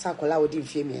 Sakola would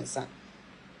infame me and son.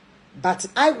 But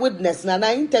eyewitness, na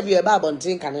interview about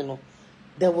Bontin Caneno.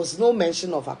 There was no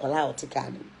mention of Akola or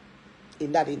Tikani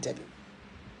in that interview.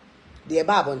 The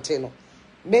above Bontino.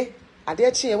 Me, I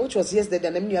dare cheer, which was yesterday,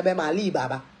 the name of Ali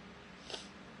Baba.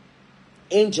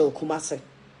 Angel Kumase.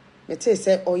 Me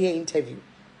say, oh, yeah, interview.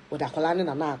 With Akolani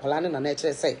and Akolani and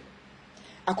nature say.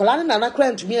 Akolani and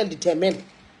Akran to me and determine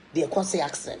the cause the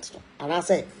accident. And I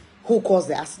say, who caused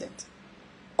the accident?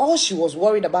 All she was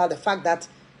worried about the fact that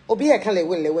Obi Akale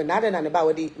will not an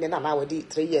about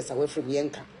 3 years away from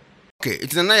Yenka. Okay,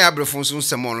 it's a naya brefonso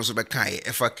Samon so bekai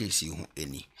efa case you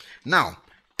any. Now,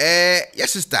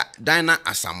 yes, sister Dinah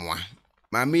Asamoah,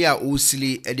 Mamia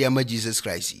Osili Ediama Jesus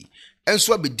Christ. And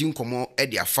so be dim komo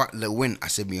Edia fa Lilwin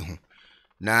asemi ho.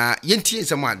 Na yenti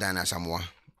Samoah Dinah Asamoah.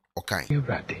 Okay.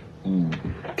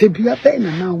 Tebia pe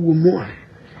na wo mo a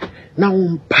na wo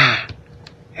mpa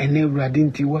ene urade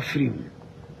nti wa free mu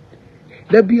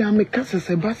da bi a me kasa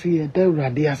se base ye da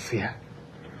urade asea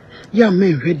ya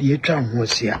me hwe de atwa ho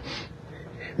asia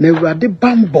na urade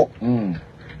bambo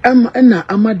na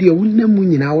amade wonam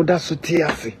nyina woda so te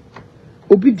ase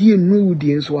obi die nu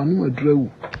die nso anu adurawu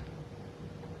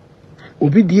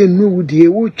obi die nu die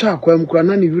wo twa akwam kura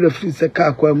na ne wura firi se ka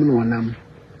akwam no onam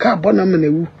ka bonam na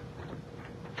wu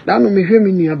dano me hwe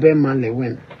me nua be man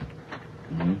Lilwin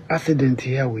accident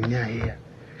here wonya here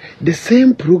the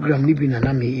same program ni bi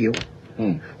na me yo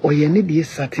oye ne die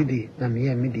Saturday na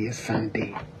me die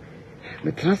Sunday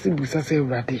me trust busa se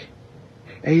urade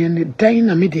eye ne dan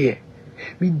na me die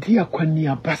me di akwani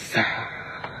abasa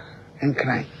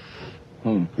enkran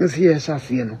nsi ye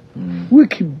sase no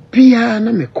wiki bia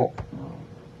na meko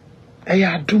eye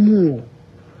adomu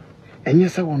enye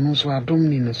se wono so adom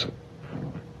ni ne so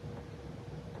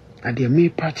ade me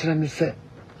pachira ne se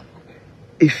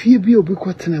efie bi obi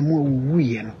kwotena mu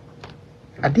awuye no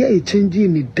ade aye change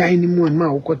ni dan ni mu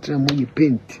ma wokotena mu ye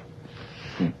paint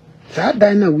sa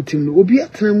dan na wutim no obi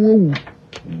atena mu awu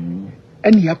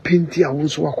ani ya paint a wo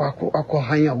so akọ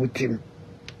han ya wutim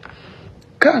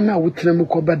ka na wotena mu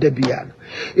ko bada bia no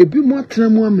ebi mu atena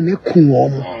mu amene ku wo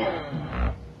mo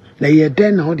na ye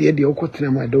dan na ho de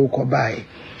wokotena mu ade wokọ bae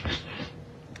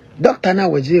doctor na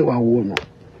waje wa wo no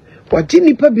waje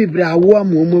nipa bibra awo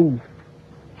amomawu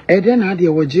ede na ade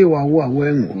waje wa wo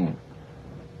awangu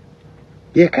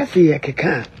ye kasi ye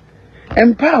keka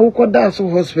empa wokoda so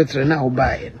hospital na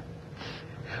obae no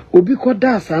obi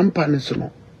koda sampa ne so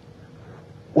no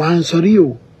wan sorry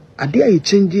o ade aye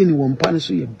change ni won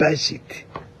so ye bullshit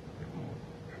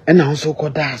ena ho so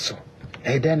koda so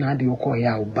ede na ade wokọ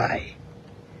ya obae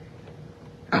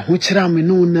aho kira me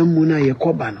no namu na ye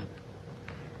koba no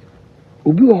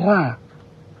obi wo ho a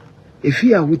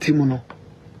efi a wutim no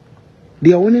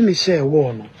de woni ne hye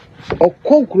wo no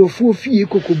okonkrofo ofie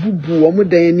kokobubu wo mo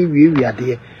dan ni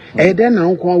wiewiade ede na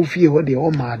nko ofie ho de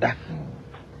o maada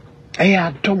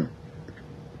Adom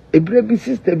ebre bi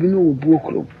sister bi no obu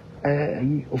okro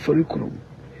ayi ofori kro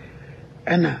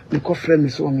ana me ko frɛ me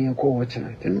so me enko wo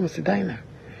kyena te no se dan na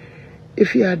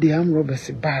efi ade am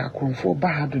robes ba konfo ba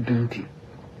ha dodonti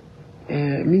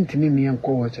mintimi me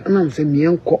enko wo kyena na se me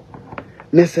enko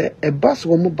ne se ebas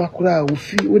wo mo bakura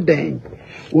ofi odan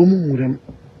wo mo muram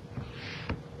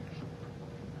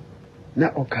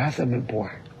na okasa me boa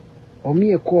o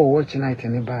me enko wo kyena ite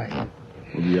ne ba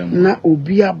na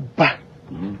obi aba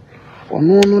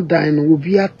ono no dan no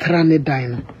obi atra ne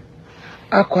dan no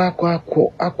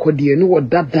akọ de no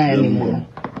woda dan ni mu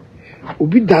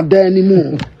obi dada ni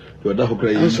mu woda ho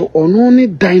kra yi so ono ne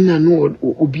dan na no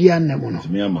obi anam no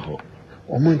me ama ho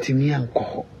o montimi anko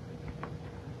ho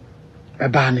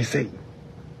eba ne sei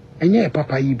enye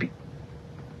papa yi bi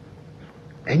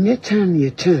enye chan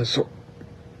ye chan so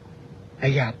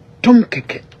aya tom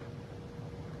keke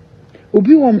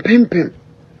obi won pempem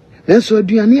nanso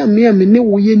aduane amea me ne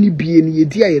wo ye ni bie ni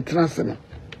yedi aye trase no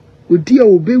odi a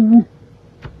obewu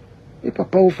e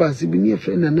papa wo fase bi ne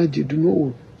efre na na jedu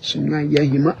no sunwa ya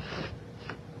hima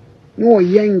no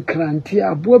ye nkranti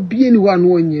abo bie ni ho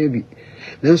ano onye bi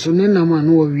nanso ne nam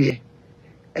ano wie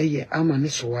eye ama ne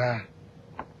soa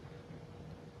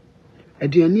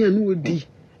aduane anu odi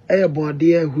eye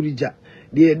bonade ahurija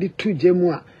de de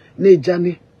tujemu a na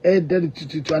ejane e dade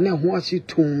tututu ana ho ase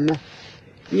tum no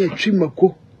ye twi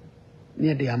mako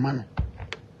ne de amano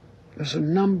so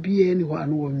nam bie ni ho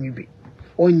ano onye bi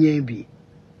onye bi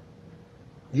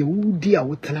ye wudi a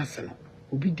wotena se no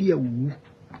obi di a wu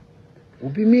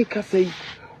obi me ka sei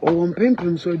o won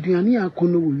pempem so aduane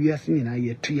akono wo wiase ni na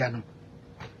ye tuya no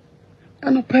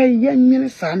ano pa ye nyene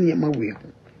sa ne ma we ho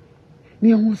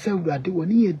ne ho sa wurade wo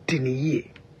ne ye dini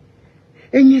ye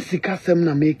enye sika sem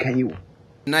na me kan yi wo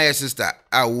na ye sister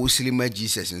a wo silima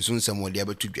Jesus nso nsam wo de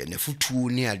abetu dwa na futu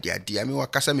ne ade ame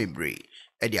wakasa mebre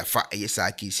e de afa eye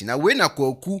sa kesi na we na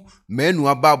kwaku manu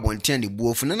aba abonten de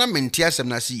buofu na mente asem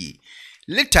na se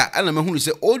later ana mahunu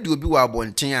se audio bi wa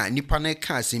abonten a nipa na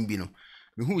ka asem bi no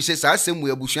mehunu se sa asem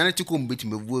we abusua na tikom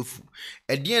betim buofu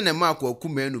e de na ma kwaku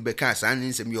manu be ka sa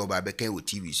nsem ye oba be kan wo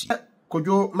TVC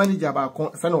Kwadwo manager ba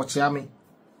kon fe na o chia me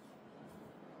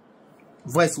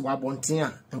voice wa abonten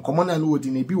a nkomo na no odi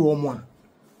na bi wo mo a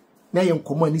na ye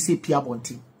nkomo ani se pia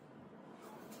abonten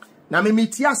na me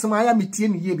meti asem aya metie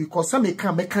ni ye because me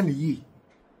kan meka ni ye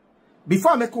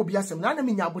before meka obi asem na na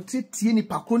me nya abote tie ni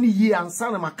pakro ni ye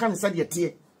ansa na maka ne sade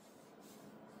tie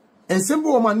ensem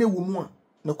bo ma na ewu mu a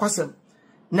ne kwasem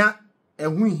na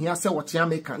ehu hia se wo tia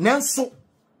meka nanso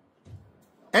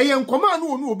eye nkomo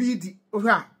anu onu obi di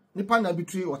ohwa nipa na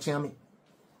bitri wo tia me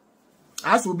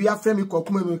aso obi afre me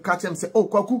kokuma me ka tem se oh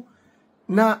kwaku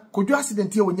na Kwadwo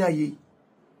accident ye onya ye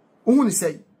ohun ni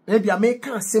sei na bia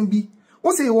meka asem bi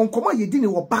o say won koma ye di ne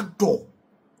wo back door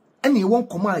and ye won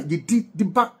koma ye di the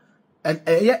back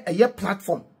a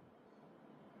platform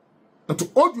to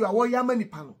audio a wo ya ma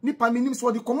nipa no nipa nim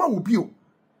so de koma wo bio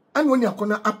and when you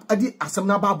kona adi asem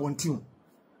na ba bontin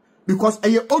because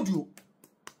a audio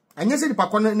anya say nipa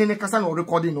kona ne kasa na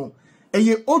recording no a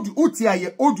audio uti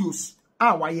a audios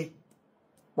waye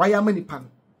ma nipa no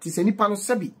ti se nipa no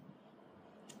sebi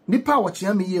nipa wo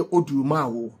chia me ye audio ma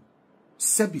wo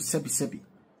sebi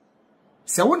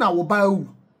se wo na wo ba wu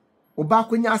wo ba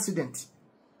kwanya accident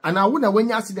ana wo na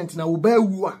wanya accident na wo ba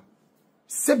wu a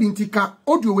 70 ka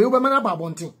audio we na ba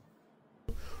bonten.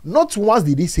 Not once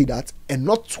did he say that, and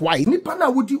not twice. Nipa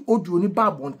na wodi audio ni ba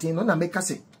bonten no na meka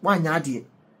se wanya ade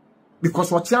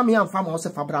because what chia me amfa ma wo se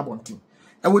fa bra bonten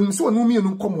e wonim se onu mienu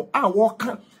nkomo a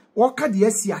wo ka de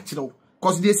asi a kirew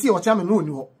cause de asi e wo chia me no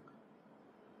oni ho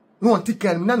no on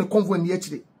ticket na ne convo ni a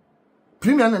kire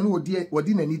premier na no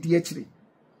wodi na ni di a kire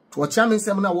to chia me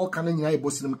nsem na wo ka na nyina e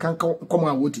bosinim kan nkomo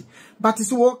a wodi but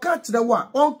so wo ka kirew a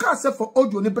on ka se for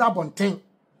audio ni bra bonten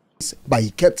but he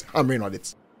kept hammering on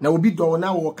it. Na obi do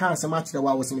na wo ka asem a kirew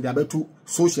a wo se me da betu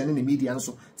social ne media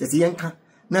nso se yenka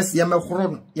na se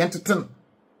yemehoro no yenteten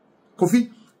Kofi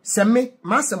semme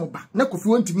masem ba na Kofi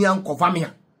wontumi ankova me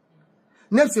a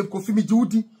na se Kofi mi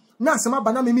jiwudi na asem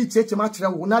aba na me cheche ma kire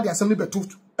wo na de asem ne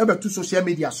betu social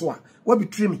media so a wo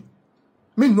betri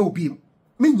me no bi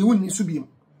me nyi wonni so bi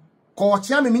ko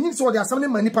chia me nyi so de asem ne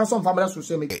mani pa so mfa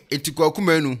social media etiko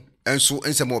akumanu enso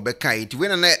ensem obeka enti we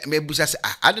na mebusa se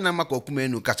ade na maka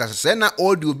akumanu kasa se na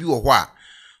audio bi wo ho a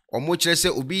omo kire se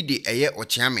obi de eye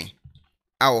ochiame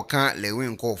a oka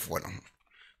Lilwin kofo no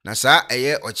na sa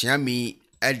eye ochiame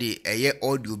ade eye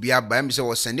audio bi aba mi se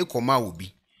wo sende koma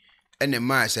obi ene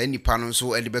ma sa nipa no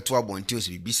so ade beto abonti o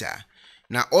se bibisa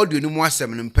na audio no mu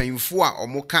asem no mpanyimfo a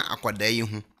omoka akwada yi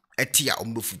ho etia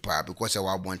ombefu pa because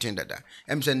wa abonti dada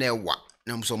em se na ewa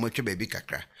na mso motwe baby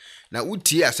kakra na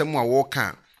utie asem a wo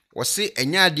ka wo se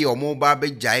enya ade omo ba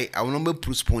begjae awono be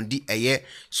prospondi eye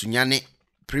sunyane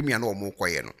premier no omo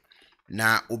koye no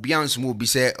na obianso mo obi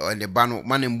se ne ba no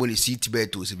manembo ne seat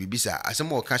beto se bibisa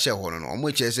asem o ka she ho no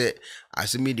omo che se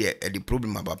asem de the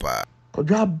problem abapa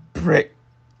Kwadwo abre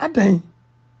adan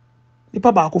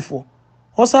nipa ba akofo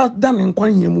hosa dan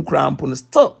nkwan hiemu krampo no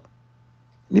still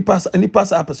nipa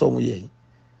sa person mo ye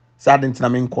sa den tina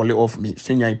me call off me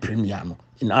sunyan premier no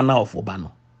in honor of oba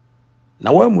no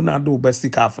na wa mu na do best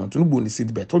afon to no bo ni seat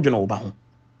beto dwena oba ho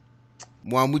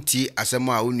mo amuti asem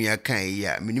a onua kan yi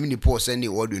a minim ni Paul send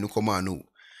audio no koma no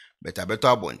beta beto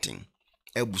abonten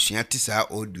ebusua ti sa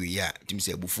audio ya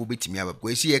timse ebufu betimi aba ko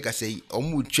esi ye ka sei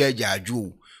omu twa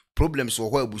adwo problems wo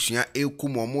ho ebusua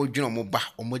ekum omo dwena omo ba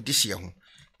omo dihye ho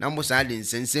na mo sa de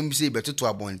nsensem se betoto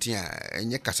abonten a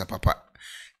enye kasa papa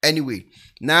anyway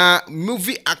na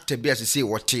movie actor bi asese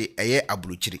wote eye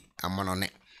abrochiri amanone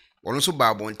wono so ba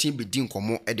abonten be din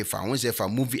komo edefa won se fa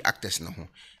movie actors na ho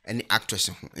any actress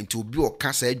ho enti obi o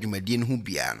kasa adwumadie no ho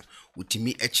bia no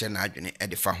utimi eche na adwene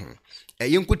edefa ho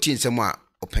yenkuti nsem a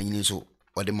opanyini so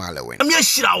ode malawen na me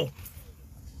ahira wo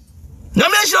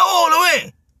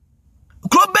Lilwin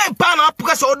Club pa na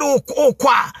apuka so do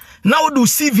okwa na wo do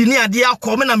CV ni ade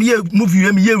akọ me na me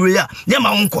movie me we ya ye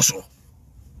ma won so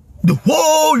the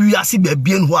whole you are see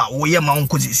baby en ho a wo ye ma won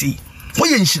sisi wo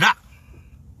ye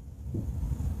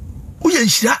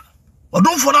nhira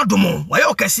odon fo na domo wa ye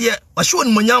okase ye wa hwe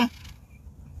on monyam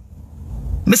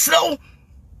mesrew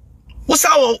wo sa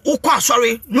wo kwa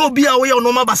asori no obi a wo ye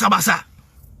no ma basa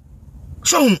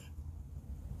so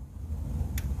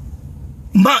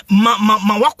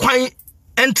ma wakwan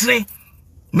entre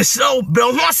mesrew bre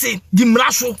ho ase di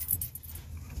mraso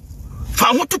fa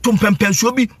ho tutum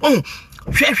pempenso bi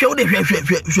hwehwe wo de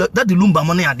hwehwe that the lumba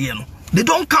money ade no they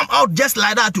don't come out just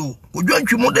like that oh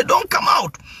odwantwimo they don't come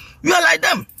out you are like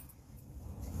them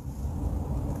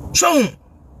so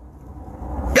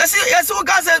yes we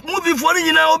can say movie for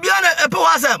ni na obi ana epe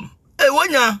wasam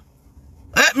wonya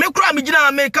me kura me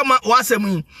gina me kama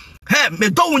wasam me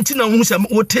do wonti na hu sam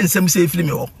wo tensam se fili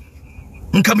me ho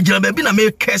nka me gina ba bi na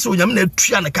me kese wonya me na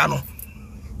tua ne ka no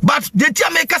but de tia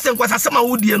me kase nkwasa sama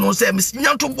wodie no se me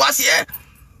nyanto boase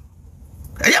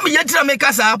ya me yetira me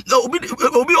kasa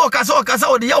obi okasa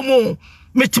ode ya mo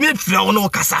me timi fra wo no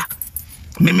okasa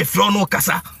me fra no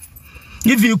okasa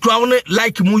if you crown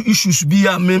like mo issues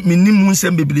bia me ni mu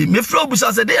nsem bebele me fra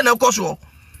obusa se de na ekoso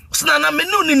sna na me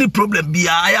no ni problem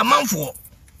bia I am manfo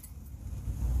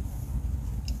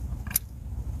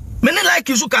me ne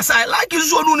like isu kasa I like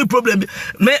isu no ni problem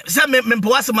me se me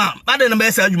mpwase ma ade na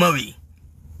me se adwuma we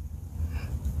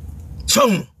so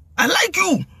I like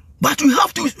you but you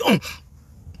have to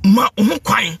ma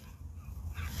kwan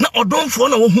na odonfo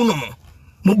na wo hu no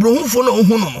mo bro hu fo na wo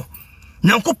hu no mo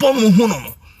nyankopon mo hu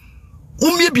no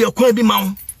umie bi akwan bi ma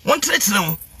wo won tretre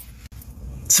wo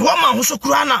se wa ma ho so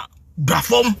kura na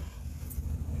brafom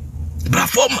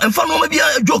enfa no ma bi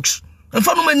jokes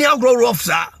enfa no ma ni agro of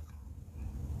sa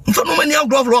enfa no ma ni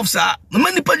agro of sa na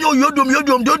mani pa yodom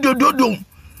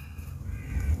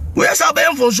we asa ba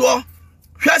enfo so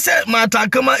hwe se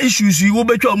matakama issues yi wo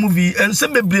betwa movie and se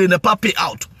bebre na papi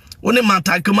out woni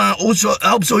matakama also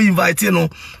help so invite no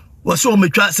was so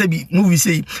metwa se bi movie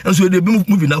say and so dey bi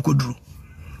movie na koduru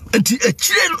enti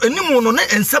akire animu no na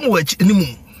ensam wa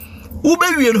animu wo be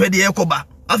wie no hwe de yekoba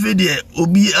afi de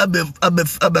obi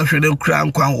abehwede kra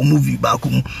nkwa o movie ba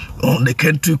kom on the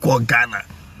country called Ghana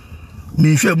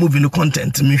me hwe movie no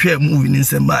content me hwe movie ni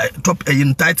nsem ba top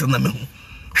in title na me hu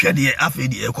hwe de afi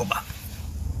de yekoba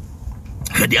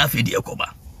hwede afi de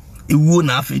yekoba ewu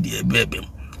na afi de bebem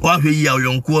wa hwe yi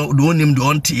ayonko do onim do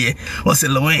ontie o se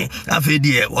Lilwin afi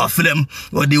de wa film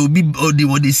o de obi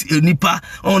nipa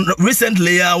on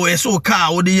recently we so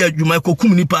car o de ya adwuma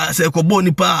kokum nipa se ko bo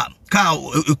nipa car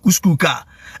school car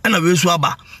ana we so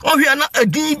aba o hwe na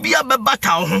adin bia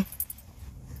bebata wo ho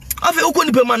afi okọ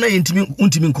nipa ma na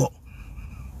yentimi nko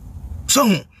so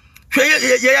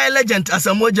ye legend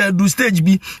asamoja do stage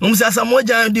bi say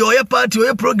asamoja de oye party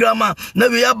oye programmer na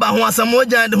we aba ho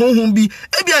asamoja de honhom bi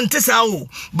ebi antesa wo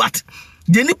but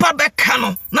de nipa be ka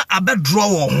no na abe draw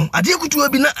wo ho ade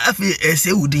kutu bi na afi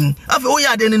ese udin afi oye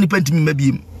ade ne nipa ntimi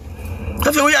mabiem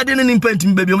afi oye ade ne nipa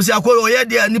ntimi mabiem say akoy oye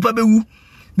de nipa be wu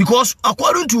because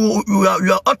according to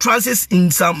your utterances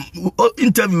in some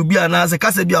interview bi ana say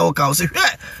kase bi awoka o say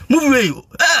move we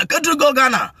country go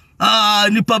Ghana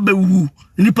nipa be wu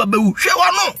hwe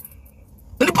wa no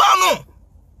nipa no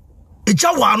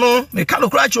eja wa no me ka no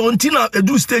kra che on tina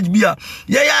edu stage bia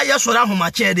ya so ra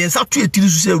homa che de nsa to etiri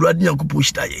su se Awurade Nyankopon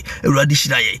hira ye Awurade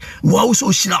hira ye wa wo so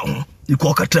hira ho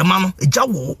iko katrema no eja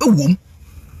wo ewom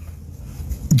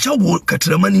jawo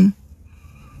katrema ni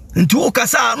nti wo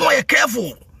kasa no ye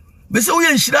careful be se wo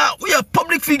ye hira wo ye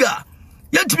public figure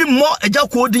yantimi mo eja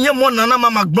ko odin ye mo nana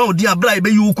mama gbon odin abla e be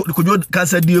yi ko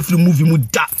Nkansah di free movie mu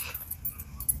da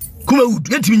kuma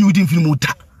yantimi nyu odin film mu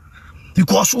da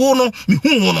because wo no me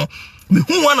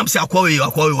hu wanam se akwa we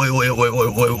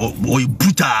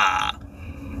buta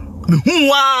me hu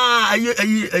wa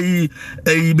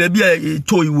ayi baby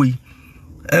toy we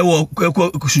e wo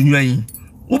kusunwan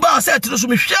wo ba se tiro so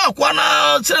me hwe akwa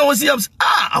na tire wo siam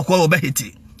akwa wo be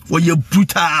hiti wo ye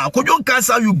buta Kwadwo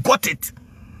Nkansah you got it.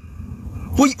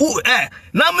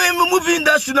 Now me movie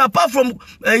industry apart from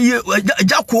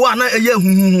Jako and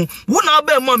hu na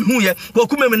be mom hu ye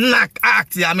kokume me knock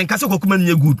act I mean kase kokume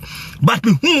me good but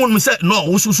me hu won me say no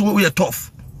wo so we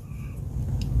tough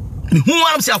me hu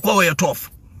am say akwa we tough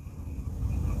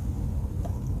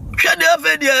hwe de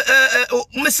ave de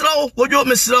mesrawo wojo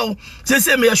mesrawo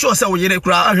say me sure say wo yire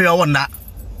kura ahwe wonna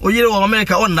o yire wo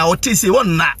America wonna o tisi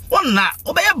wonna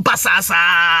obeye basasa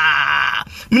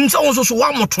min so wo so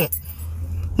wa moto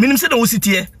minim se na wo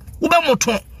sitie wo be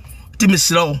moto ti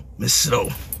mesrawo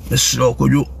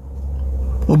Kwadwo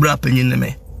obra panyin ne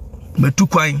me matu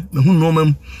kwan me hu no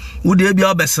mam wo de bia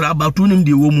obesra ba to nim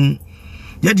de wo mu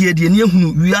ye de ne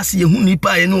ehunu wiase ye hu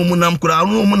nipa ye ne wo mu nam kura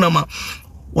no mu nama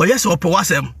wo yes opo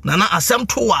wasem na asem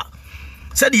towa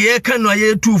said ye kan no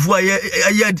ye tufu ye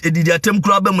edidi atem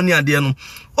kura ba mu ne ade no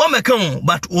o meka ho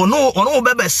but ono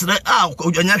be besre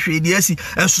anya hwede asi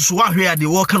ensusu wa hwe ade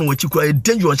wo kan wachi kura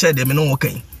danger che de me no wo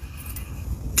kan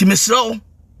ti mesrawo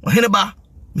ohene ba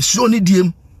mesro ni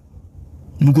diem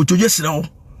mukotodwe srawo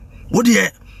wo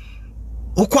de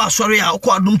okọ asori a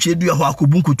okọ adom chedu ho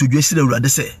akobu nkotodwe sra Awurade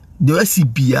se de asi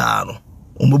bia no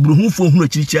omaburu humfo hunu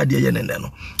akirichi ade ye nene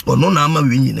no ono na ama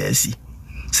we nyina asi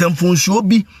semfonso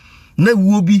bi na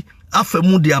wuo bi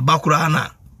afamu de abakura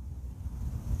na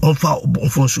onfa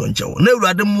onfonso nchewo na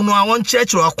Awurade mu no awon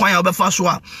chechero akwan obefa so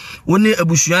a woni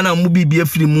abusua na mu bibia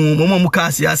firi mu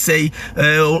kaase asai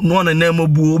no na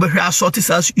mabu obehwe assorti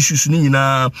sa issues ni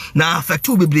nyina na affect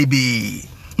obebrebe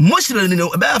emotionally no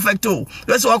be affect o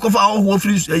yes wakofa ho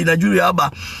free Nigeria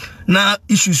aba na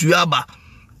issues wi aba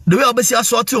the way obesi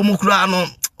assorti omukura no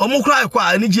omukura kwa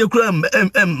anije kura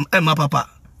papa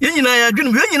ye nyina ya dwene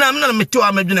ye nyina na metewa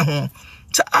amedwene ho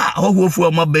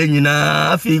hofu ma ba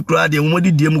nyina afi kura de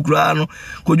momodi diem kura no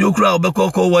Kwadwo kura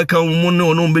obekọ wa ka mu ne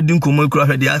ono mbedi nkomo kura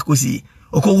hwede akosi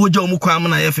okọwoja omu kwa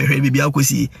na ye fehwe bibia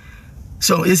akosi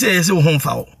so yese wo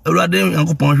homfa wo Awurade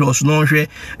Nyankopon hwe oso no hwe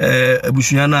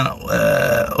abusua na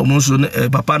omonso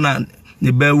papa na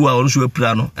ne bawu a onso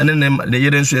apira no ene ne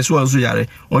yere nso yese wonso yare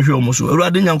onhwe omonso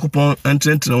Awurade Nyankopon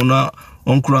entrentene no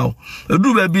onkura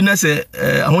edu ba bi na se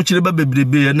ahokyere ba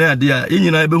bebrebe na ade a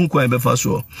yenyina ebehu kwan befa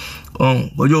so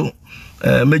Kwadwo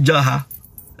meja ha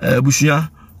abusua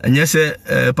enye se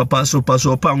papa so pa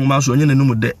nwoma so onye ne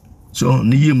num de so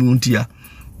ne yemu ntia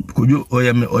Kwadwo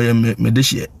oye me de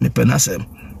hye me penasem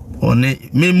one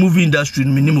me movie industry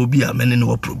me ni obi a me ne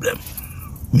no problem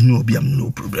me no obi am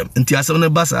no problem nti asem ne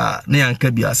basa ne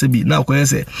yanka bi asebi na akoye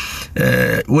se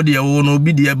wode ye wo no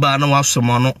obi de ba na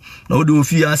wasoma no na wode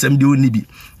ofi asem de oni bi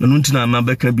na no ntina ma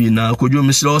beka bi na Kwadwo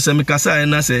mesro se me kasa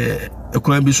na se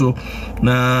ekwan bi so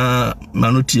na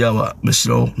manotia wa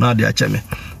mesro na de acheme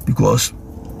because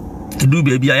do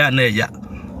baby aya na ya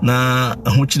na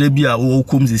ahochire bi a wo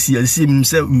kom sesi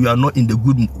say you are not in the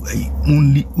good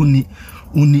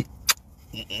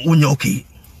uni okay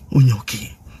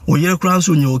oyere kran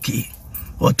so okay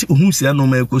oti ohun se no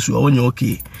ma ekosu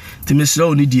okay timesira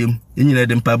oni diem enyina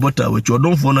de mpa bota we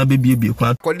chodonfo na bebie kwa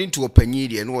according to opanyi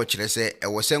de no kire se e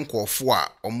wo se nkofo a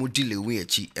omudi Lilwin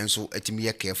achi enso atimi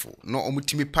ye careful no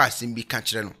omutimi pass bi ka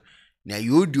kire no na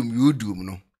yodum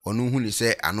no onu hu ni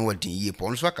se ano wadin yie po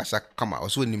nso akasa kama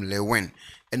oso nim Lilwin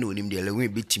ene onim de Lilwin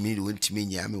betimi de wontimi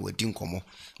nya me wadi nkomo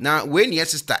na we ne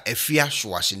sister Afia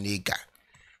Schwar nega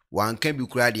wan kan bi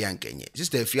kura de ankenye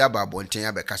sister Afia ba bonten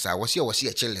abekasa wo se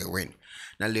e che Lilwin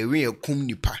na Lilwin ekum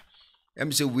nipa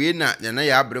em se we na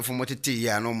ya abrefo motete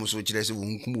ya no mo so kire se wo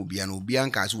nkum obi na obi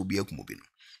anka se obi akum obi no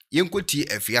yenkoti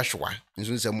Afia Schwar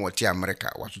nso se mo te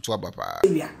America watoto abapa.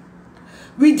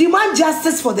 We demand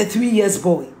justice for the 3 years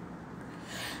boy.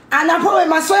 And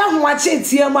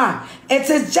it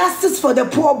is justice for the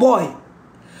poor boy.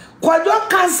 Kwadwo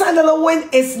Nkansah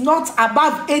Lilwin is not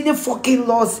above any fucking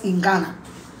laws in Ghana.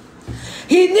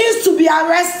 He needs to be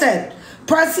arrested,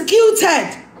 prosecuted.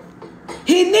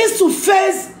 He needs to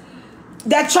face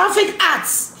the traffic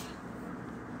acts.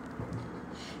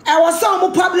 I was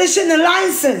publishing a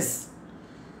license.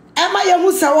 Emma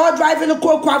Yamusa driving a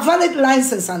valid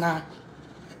license, Anna.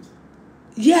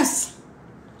 Yes.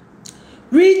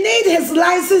 We need his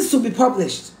license to be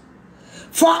published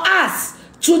for us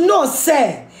to know,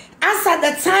 say, as at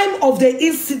the time of the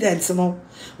incident,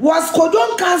 was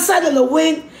Kwadwo Nkansah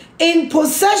Lilwin in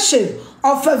possession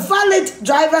of a valid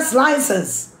driver's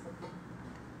license?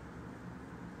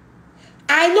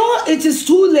 I know it is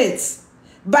too late,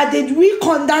 but did we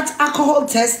conduct alcohol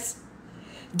tests?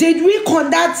 Did we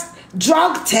conduct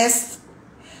drug tests?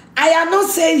 I am not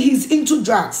saying he's into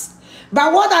drugs.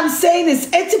 But what I'm saying is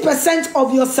 80%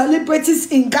 of your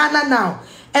celebrities in Ghana now,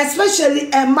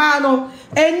 especially Emano,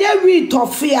 Enyewi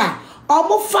Tofia,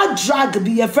 Omofa drug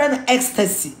be a friend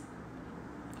ecstasy.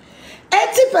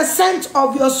 80%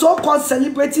 of your so-called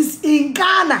celebrities in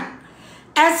Ghana,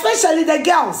 especially the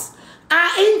girls,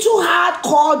 are into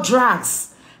hardcore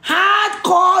drugs.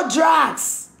 Hardcore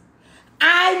drugs.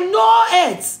 I know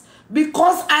it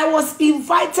because I was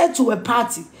invited to a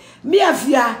party. Me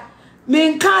Afia.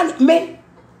 Me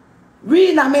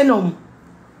rina manum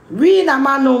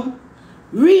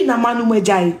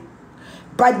ejai.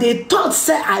 But they thought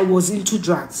say I was into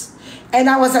drugs. And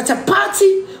I was at a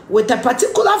party with a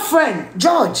particular friend,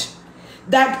 George,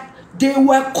 that they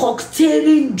were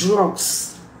cocktailing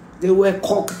drugs. They were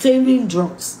cocktailing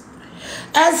drugs.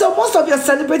 And so most of your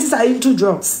celebrities are into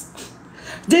drugs.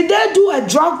 Did they do a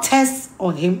drug test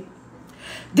on him?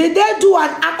 Did they do an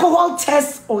alcohol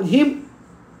test on him?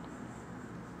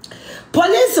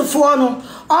 Police for no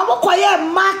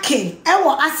omokoye marking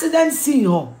ewo accident scene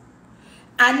ho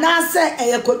anase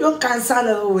Kwadwo Nkansah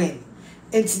Lilwin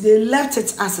and they left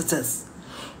it as it is.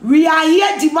 We are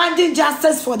here demanding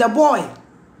justice for the boy,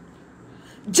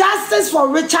 justice for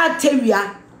Richard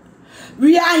Teria.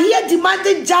 We are here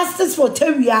demanding justice for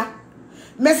Teria.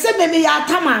 Mese meme ya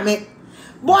tamame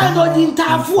boy no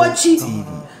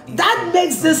dintafuachi. That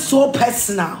makes this so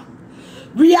personal.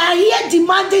 We are here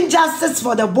demanding justice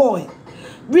for the boy.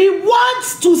 We want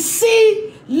to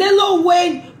see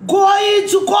Lilwin going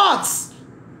to court.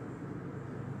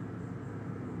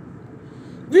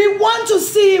 We want to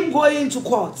see him going to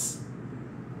court.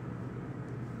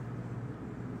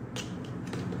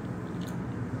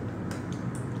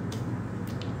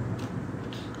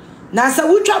 Now,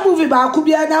 so we try movie ba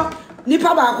kubia na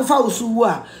nipa ba akufa usuwu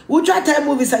a. We try time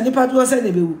movie sa nipa do say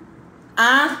na bewu.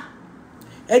 Ah?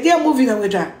 E dey movie na we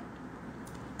try.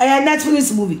 A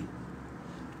Netflix movie.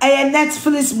 A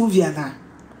Netflix movie ana.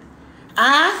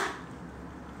 Ah?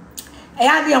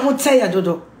 Eya ni ho tell ya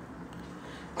dodo.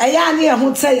 Eya ni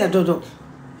ho tell ya dodo.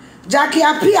 Jackie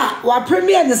Apia wa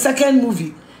premiere the second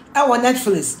movie e on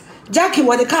Netflix. Jackie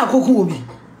wa de ka akoku obi.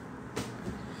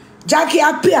 Jackie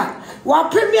Apia wa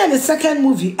premiere the second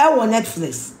movie e on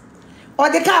Netflix.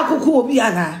 O de ka akoku obi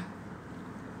ana.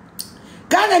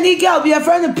 Ghana ni girl be a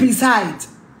friend Peace Hide.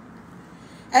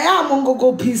 Eya mongo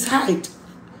go Peace Hide.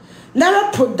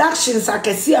 Never productions I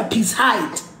can see a Peace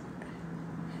Hide.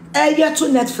 Yet to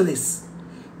Netflix.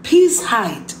 Peace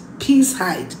hide. Peace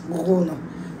hide.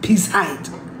 Peace hide.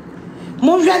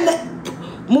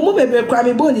 Momo baby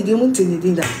crabby bony de muntin.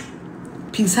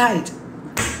 Peace hide.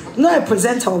 No a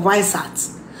presenter of Vice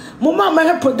Arts. Mama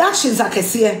Mary Productions I can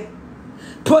see.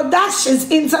 Productions,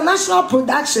 international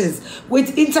productions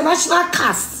with international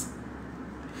casts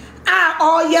are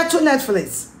all yet to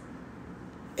Netflix.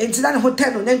 International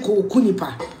hotel no nenko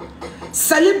kunipa.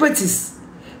 Celebrities.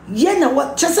 Yena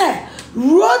what just say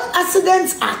road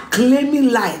accidents are claiming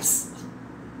lives.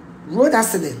 Road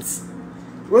accidents.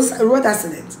 Road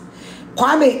accidents.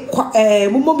 Kwame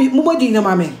mumo di na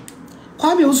mame.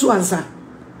 Kwame usu ansa.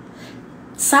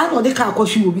 Sa no de ka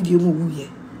akwohwe obi di mu wuye.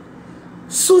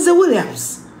 Susie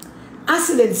Williams.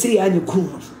 Accident say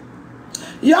anyuku.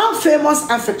 Young famous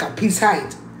Africa peace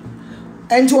hide.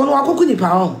 And to ono akoku nipa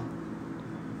on.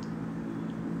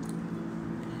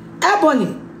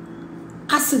 Ebony.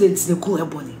 Accident ne ku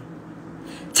Ebony.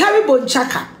 Terrible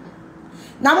chaka.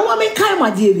 Na mama me kai ma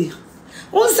die bi.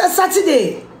 Unsa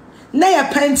Saturday na ya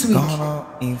pent week.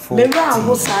 Me ra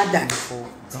ho sada.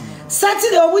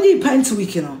 Saturday obudi pent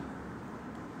week you know.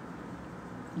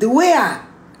 The way I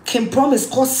can promise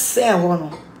cause say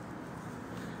one.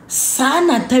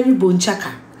 Sana terrible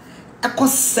chaka. I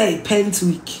cause say pent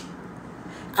week.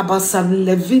 About some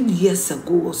 11 years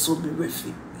ago or so be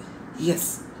refi.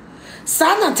 Yes.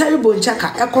 Sana terrible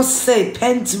chaka. I cause say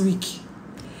pent week.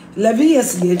 11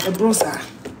 years later, bro, sir.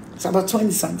 It's about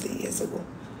 20 something years ago.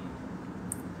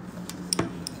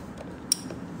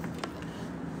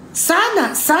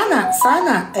 Sana,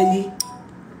 Eli.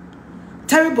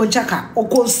 Terrible chaka.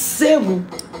 Oko save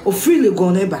o freely go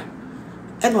neighbor.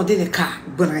 And or the car.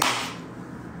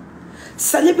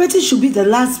 Celebrities should be the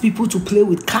last people to play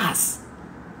with cars.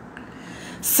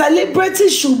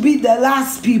 Celebrities should be the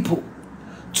last people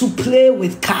to play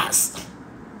with cars.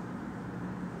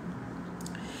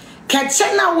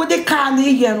 Catching with the car near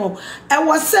you know. I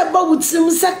was said, but with some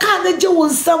second, you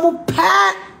was some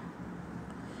pack.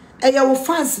 And you will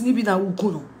fancy living a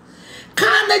wukuno.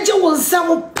 Can't you was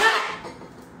some pack?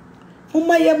 Who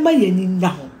may have my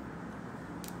now?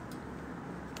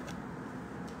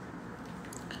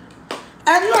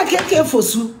 And you can't care for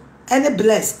you. Any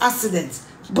bless accidents.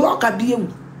 Block a beer.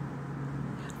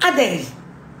 A day.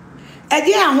 A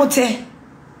day I want a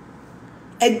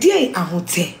day I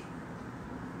want.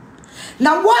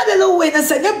 Now what the low way and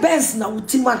say the best now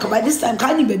Timaka by this time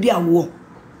can you baby a war.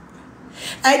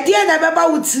 I dare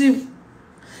never would sleep.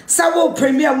 Savo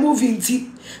premier moving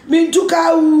tea. Mean to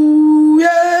go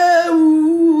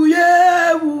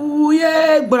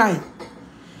yeah blind.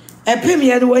 A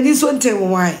premier when he's on tail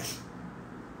why.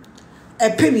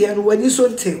 A premier when he's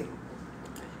on tail.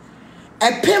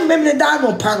 A pin memory down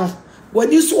on panel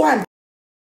when you swan.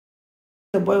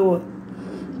 The boy was.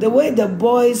 The way the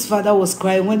boy's father was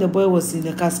crying when the boy was in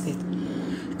the casket.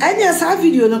 And yes, I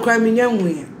video no crime in young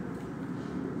way.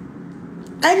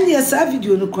 And yes, I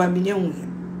video no crime in young way.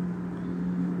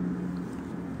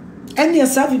 And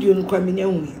yes, I video no crime in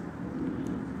young way.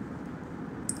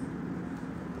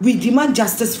 We demand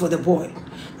justice for the boy.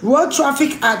 Road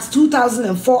Traffic Act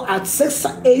 2004 Act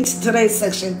 683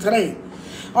 Section 3.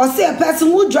 Or say a person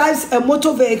who drives a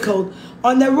motor vehicle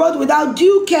on the road without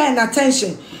due care and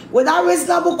attention, without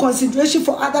reasonable consideration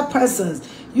for other persons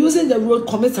using the road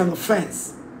commits an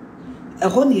offense. A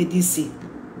whole DC.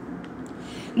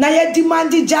 Now you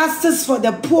demanding justice for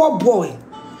the poor boy.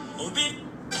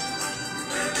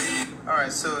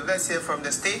 Alright, so let's hear from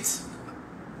the states.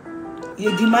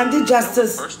 You demanding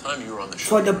justice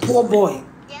for the poor boy.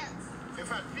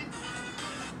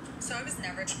 So I was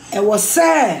never. It was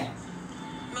sad.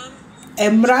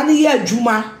 Emrani ya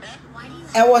Juma.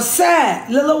 It was sad.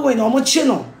 Lilwin on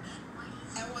channel.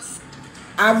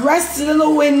 Arrest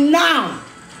Lilwin now.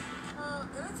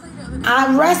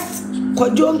 Arrest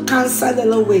Kwadwo Nkansah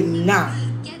Lilwin now.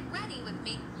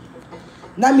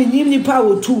 Na me nim nipa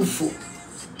wo tufu.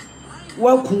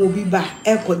 Wa kun obi ba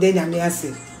e kode nyame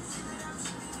ase.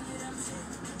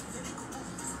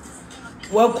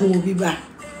 Wa kun obi ba.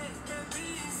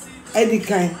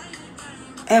 Edikan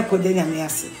e kode nyame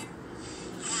ase.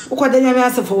 Ukode nyame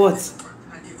ase for what?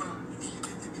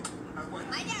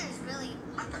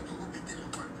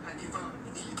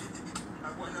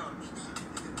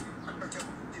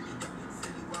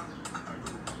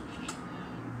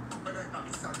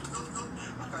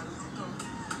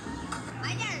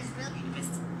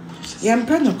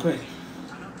 Yampenokwe.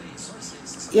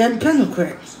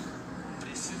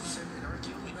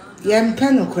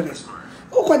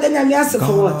 Ukode nyame ase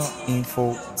for what?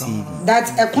 Info TV.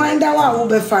 That a kwanda wa wo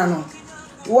be fa no.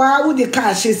 Wa wo the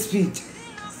car speed.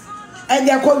 And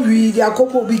they call we they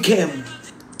call we came.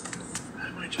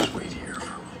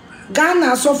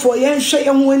 Ghana Sofo yenhwe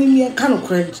ye ho anim ye ka no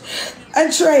credit.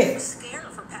 And try.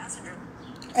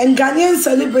 And Ghanaian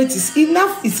celebrities,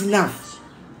 enough is enough.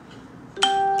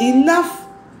 Enough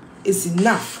is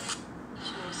enough.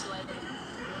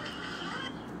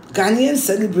 Ghanaian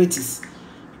celebrities,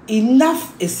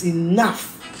 enough is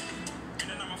enough.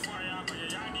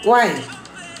 Why?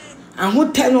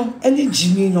 Ahote no any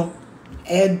Jimmy no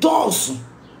e dooso.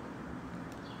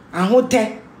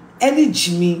 Ahote any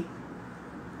Jimmy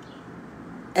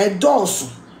e dooso.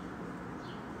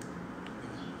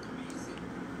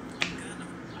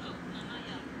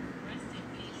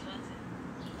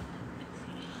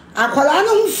 Akwala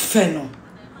no fe no.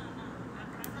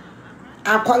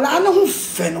 Akwala no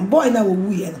fe no boy na wo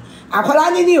wuye no.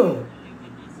 Akwala ni o.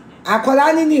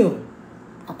 Akwala ni o.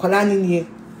 Akwala ni.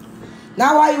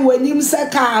 Now why when him say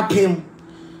car pim.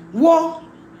 Wo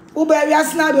uberi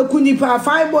asna be kunipa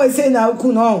fine boy say na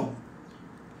ku no.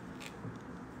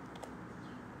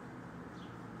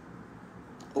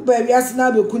 Uberi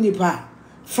asna be kunipa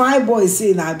fine boy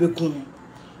say na be ku no.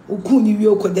 Ukuni wi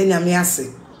okoda nyame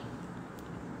ase.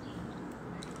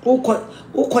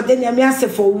 Okoda nyame ase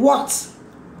for what?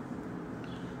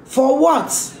 For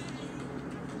what?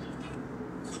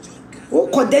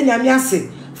 Okoda nyame ase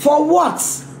for what?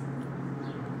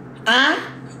 Ah?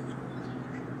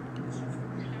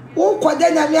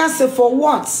 Okoda nyame ase for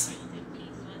what?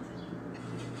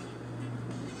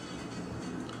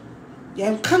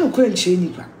 Yen kan ko enche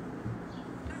nipa.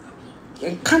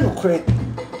 Yen kan ko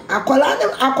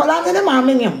akola ne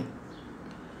maame nyam.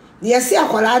 Yesi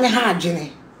akola ne ha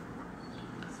adwene.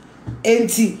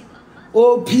 Enti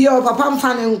o pio papa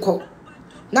mfa ne nko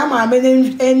na maame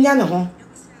ne enya ne ho.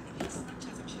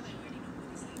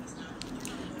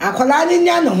 Akola ne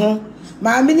nya ne ho,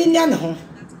 maame ne nya ne ho.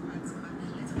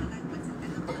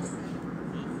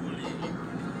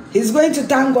 He's going to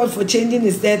thank God for changing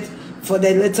his death for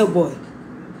the little boy.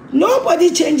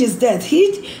 Nobody changes death.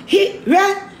 He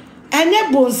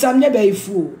ene bonsam ne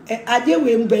baifu. Ade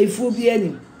we mbaifu bi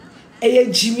ani.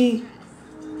 Eye Jimmy.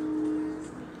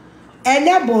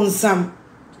 Ene bonsam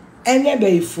ene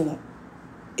baifu.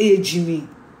 Eye Jimmy.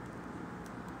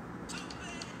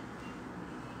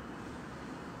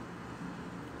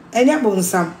 Ene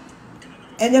bonsam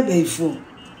ene baifu.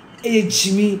 Eye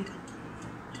Jimmy.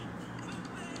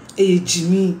 Eye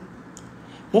Jimmy.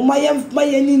 Mama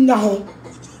ni na ho.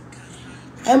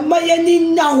 Emma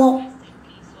ni na ho.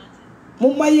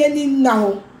 Mama ni na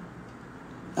ho.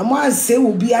 Ama se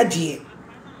obi ade.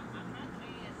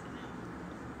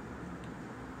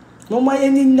 Mama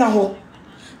ni na ho.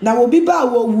 Na obi ba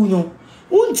wo wu no.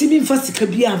 Untimi mfa sika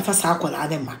bi amfa sa akola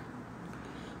ne ma.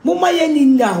 Mama ni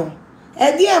na ho.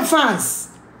 E dia fans.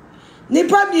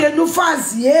 Nipa bienu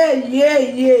fans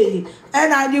ye.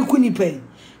 And I do kunipen.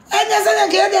 And yes, I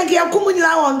can't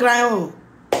communina on ground.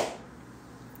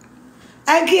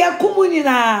 I can't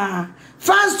communina.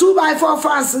 Fans 2x4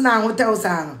 fans now, hotels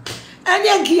are. And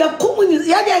Yankee a community,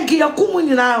 Yankee a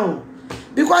community now.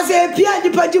 Because they appear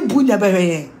the party Buddha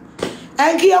Berry.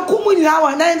 And Kia Kumuni now,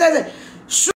 and then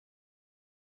so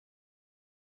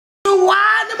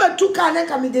why number 2 can't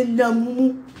come in the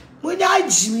moon. When I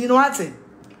Jimmy, what it?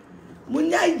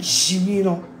 When I Jimmy,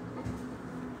 no.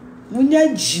 When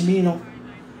I Jimmy, no.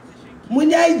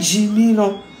 When I Jimmy,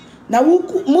 no. Now,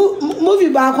 movie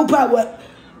back up,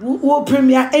 will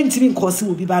premiere entering course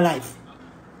will be by life.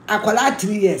 I call out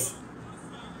 3 years.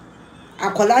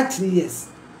 I call out 3 years.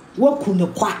 What could no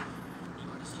quack?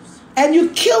 And you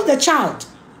kill the child.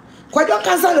 Kwadwo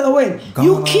Nkansah Lilwin.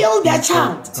 You killed the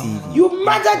child. You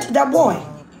murdered the boy.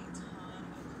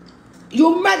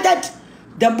 You murdered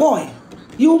the boy.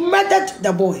 You murdered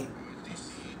the boy.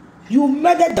 You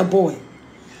murdered the boy.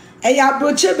 And you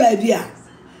broche baby.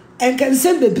 And can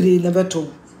send baby never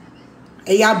told.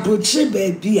 And you broche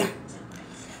baby.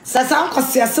 Sasa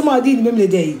unkosia somebody in memory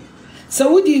day.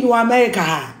 So we did in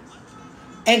America.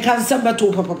 And can send back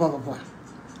to papa.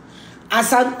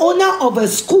 As an owner of a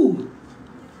school,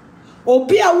 or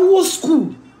be a war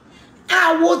school,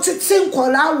 I want to think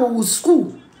while I was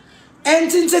school. And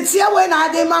since it's here when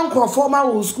I demand for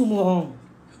my school home.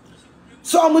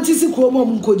 So I'm going to see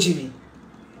Jimmy.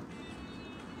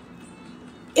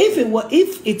 If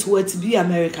it were to be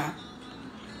America,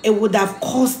 it would have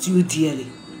cost you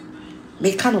dearly.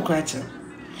 Mechanical.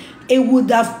 It would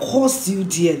have cost you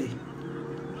dearly.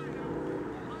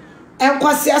 And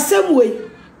because the same way.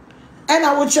 And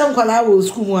I would check while I was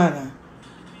school.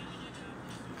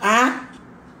 Ah?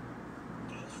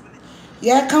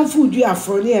 Yeah, can't food you are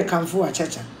for near come for a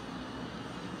chacha.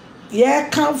 Yeah,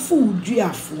 can't food you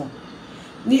are for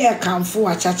near come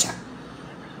for a chacha.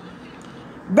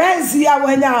 Benzia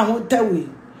when I won't tell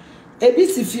you. ebi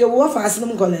si fie wo fa asem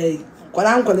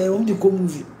nkɔla di ko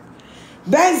movie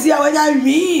benzi a wanya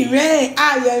wi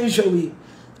a ye nhwewe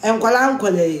nkɔla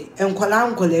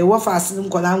wo fa asem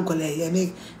nkɔla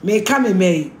ye me ka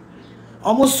me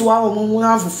omo soa omo mu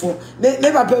afofo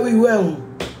me papa wi hu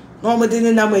no mo de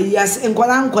ne na mayi as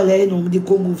nkɔla no di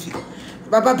ko movie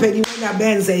papa pedi wanya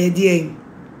benzi ye die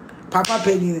papa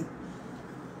pedi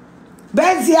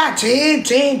benzi a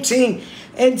twin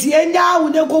enti enya wo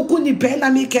ne koku ni pen na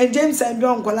me Ken James and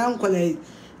John nkɔla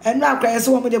enu akwa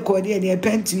so wo de kɔde ne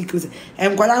pen tweak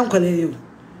nkɔla yo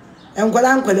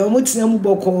nkɔla wo tina mu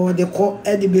bɔkɔ de kɔ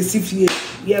e de besifie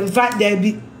ye mfa da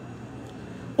bi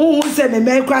unhu se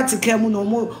me kra tika mu no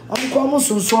mo kɔ mo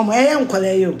sonso mo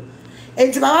nkɔla yo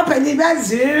enti baba pani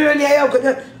benzi ne ye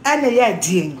kɔde ene ye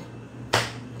die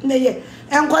ne ye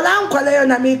nkɔla yo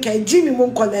na me Ken Jimmy mu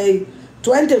nkɔla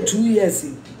 22 years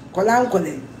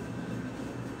nkɔla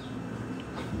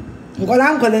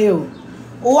yo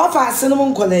o fa asene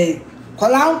mu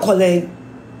nkɔla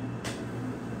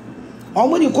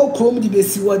omo ni ko krom di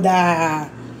besi woda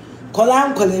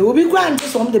nkɔla obi kwa nte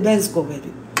so omo de Benz ko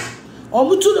baby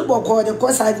omo tu ne bɔkɔ de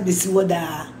ko side besi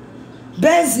woda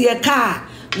Benz ye car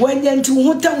wanya nti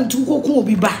hotam nti kokun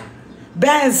obi ba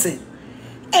Benz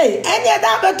enye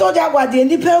da beto Jaguar de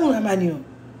nipa hu amani o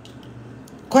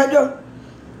Kwadwo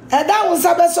eda wo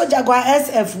sabe so Jaguar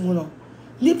SF mu no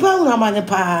nipa hu amani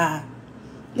pa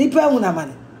nipa hu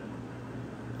amani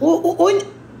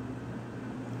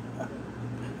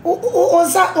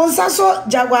onsa so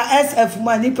Jaguar SF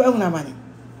mu nipa hu amani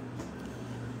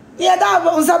ye da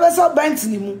wo sabe so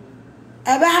Bentley mu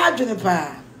ebe ha dwene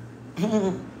pa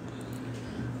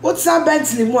what's that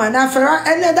Bentley mu na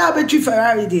Ferrari ene da betwi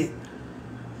Ferrari de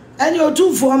ene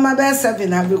otu for ma be 7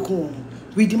 abekun.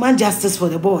 We demand justice for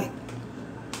the boy.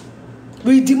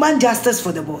 We demand justice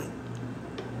for the boy.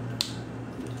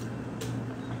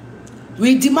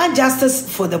 We demand justice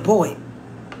for the boy.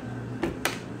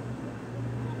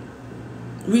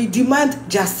 We demand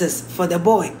justice for the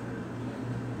boy.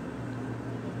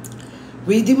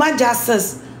 We demand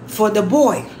justice for the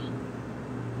boy.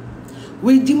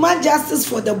 We demand justice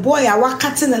for the boy. Our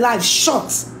cutting a life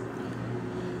short.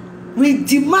 We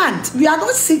demand. We are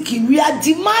not seeking. We are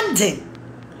demanding.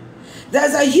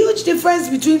 There's a huge difference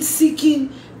between seeking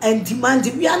and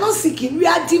demanding. We are not seeking. We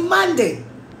are demanding.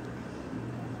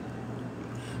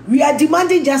 We are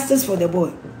demanding justice for the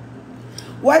boy.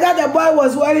 Whether the boy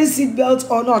was wearing seatbelt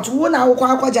or not.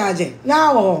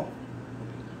 Now,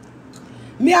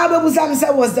 me Ababusam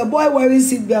said, was the boy wearing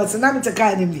seatbelts? And I'm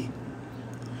me.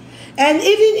 And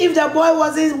even if the boy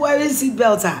wasn't wearing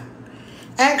seatbelt,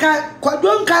 and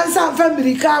Kwadwo Nkansah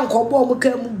family can kobo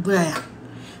mukemu bra.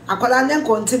 Akwala nen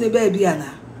continue baby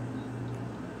ana.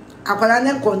 Akwala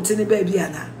nen continue baby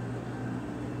ana.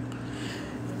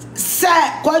 Sir,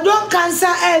 Kwadwo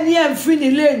Nkansah eni amfiri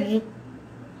ni lane.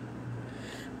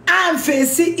 I'm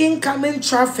facing incoming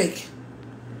traffic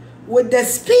with the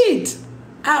speed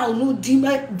I no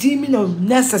deeming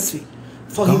unnecessary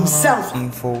for himself.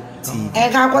 And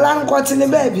Akwala continue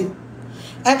baby.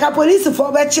 And police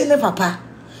for betching papa.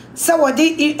 So what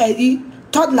they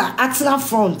toddler at the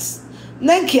front.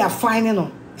 Nanki are finding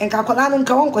on. And Kakolan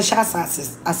Kawonko Shas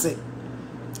as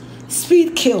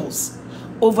speed kills.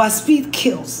 Over speed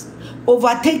kills.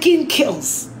 Overtaking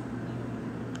kills.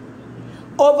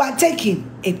 Overtaking,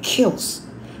 it kills.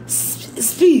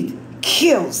 Speed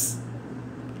kills.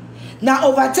 Now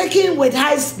overtaking with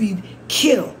high speed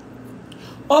kill.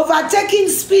 Overtaking,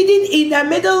 speeding in the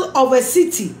middle of a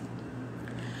city.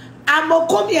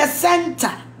 Amokomia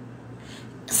center.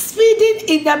 Speeding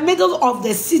in the middle of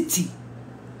the city.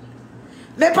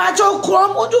 Mepacho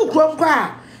krom udu krom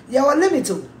kwa. You are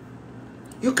limited.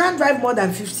 You can't drive more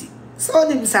than 50. So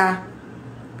nim sir.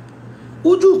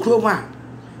 Udu kroma.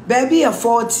 Baby a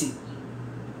 40.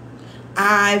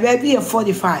 Baby a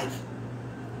 45.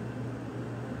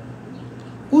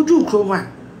 Udu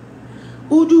kroma.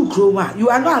 Udu kroma. You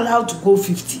are not allowed to go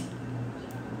 50.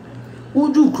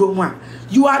 Udu kroma.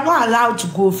 You are not allowed to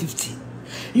go 50.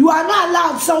 You are not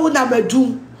allowed someone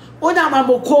medum, ona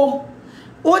mamokom,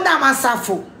 ona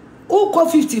masafo. Who go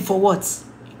 50 for what?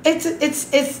 It's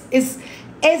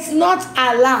not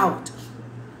allowed.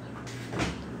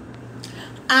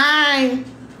 A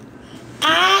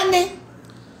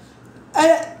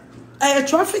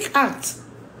traffic act.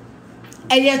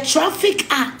 A traffic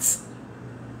act.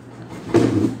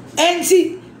 And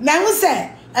see, now we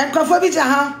say, and conformity,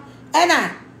 and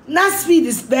na speed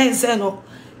is Benz, no.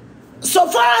 So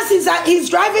far as he's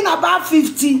driving above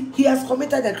 50, he has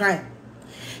committed a crime.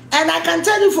 And I can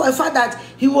tell you for a fact that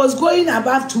he was going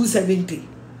above 270.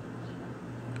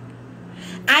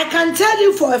 I can tell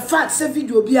you for a fact, say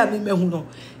video be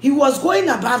he was going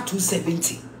above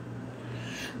 270.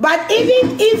 But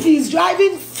even if he's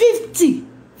driving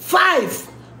 55,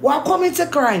 while committing a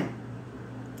crime,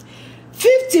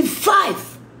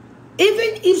 55,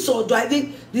 even if so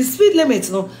driving the speed limit,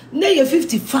 no, near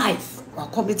 55 while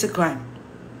committing a crime.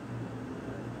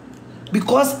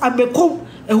 Because I'm a come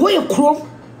and where you chrome,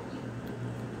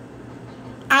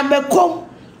 I'm a come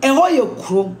and where you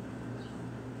chrome.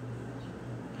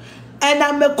 And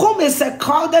I'm a come is a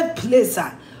crowded place.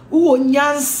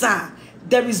 Nkansah,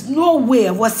 there is no way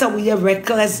what's up with your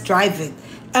reckless driving.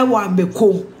 And I'm a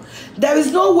come. There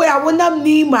is no way I want to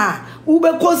nima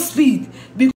ubeko speed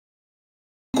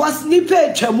because ni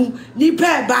pe chamu ni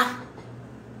pe ba.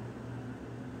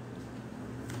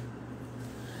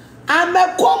 I'm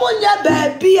a common ya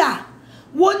baby.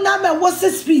 One number what's the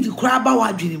speed crab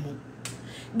our dream.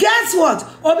 Guess what?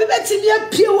 Obi beti me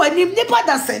pure and him nipa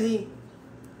da seni.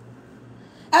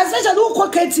 Especially who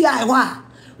koketi aiwa.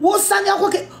 Wo sanya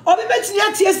koke obi beti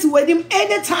ya ties with him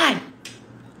anytime.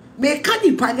 Me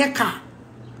kadi paneka.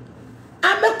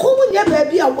 I'm a common ya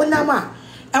baby a one nama.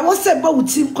 I was about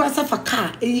with him cross of a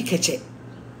car and you catch it.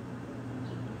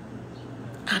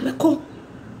 I'm a cool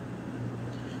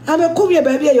ya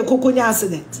baby a your cocoa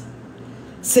accident.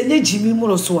 Send Jimmy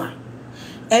Moroswa.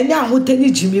 And now who tell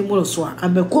you Jimmy Moroswa.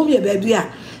 I'm a cool ya baby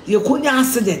a your cocoa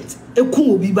accident. A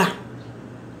cool biba.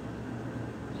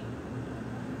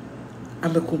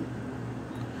 I'm a cool.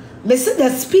 Me say the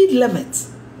speed limit.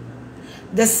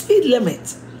 The speed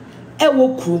limit.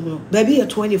 Baby at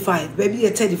 25, baby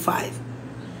at 35,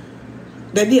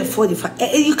 baby at 45.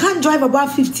 You can't drive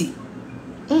above 50.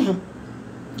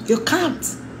 You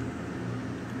can't.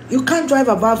 You can't drive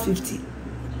above 50.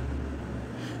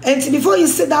 And before you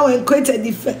sit down and create a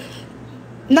defense,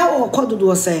 now what Kwadwo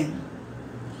was saying,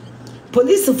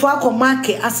 police for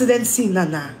market accident scene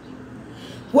nana.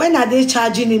 When are they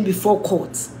charging him before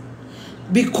court?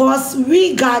 Because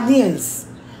we Ghanaians,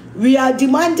 we are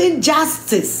demanding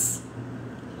justice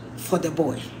for the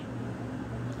boy.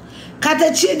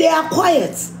 Katachi, they are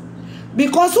quiet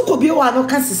because who could be one of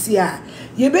Cassia?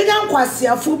 You better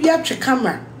quasia phobia to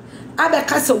camera. Abe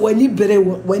Casa when you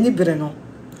no.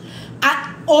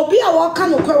 Obi a waka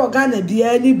no kwa Ghana be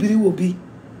any bri will be.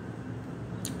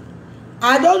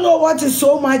 I don't know what is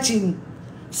so much in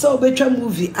so better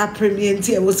movie a premiere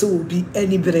also will be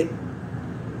any bri.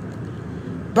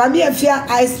 But me Afia,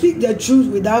 I speak the truth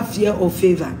without fear or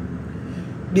favor.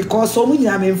 Because so many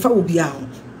am fa obi a ho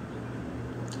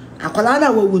akola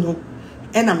na wawu no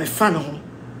e na me fa no ho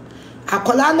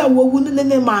akola na wawu no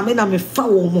ne maame na me fa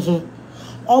wo mo ho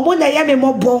omo na ye me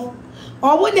mobo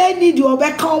omo na ni di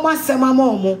obeka o masema ma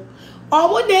omo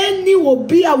na ni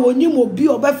obi a woni obi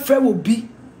obefre obi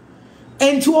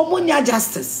enti omo nya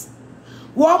justice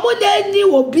omo na ni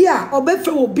obi a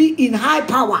obefre obi in high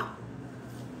power.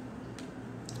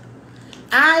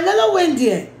 I never went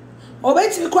there.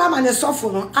 Obeti kwa ma ne Sofo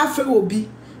no Afia obi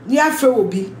ni Afia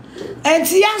obi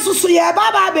enti ya nso so ye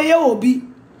baba be ye obi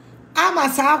ama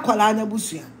sa akola na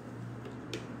busua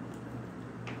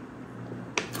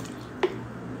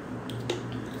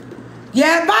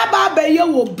ye baba be ye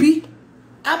obi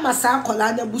ama sa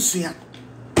akola na busua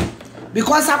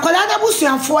because akola na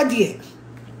busua for there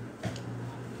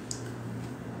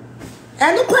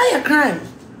eno kwa ye crime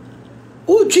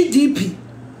uchi DP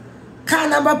car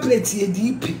number plate ye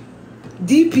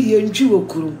DP yentwi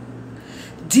wokuru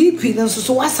DP no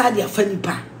so wasa dia fa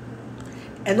nipa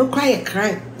eno cry a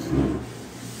crime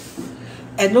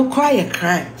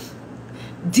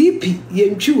DP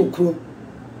yentwi wokuru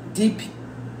DP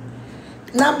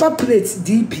number plate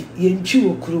DP yentwi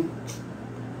wokuru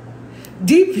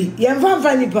DP yemfa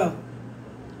fa nipa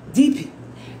DP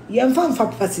yemfa fa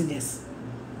passengers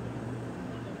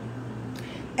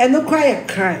eno cry a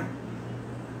crime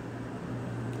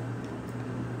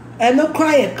and no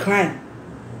cry a crime.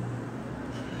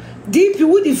 DP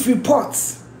would if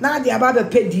reports now they about to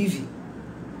pay DV.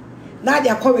 Now they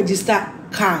are called register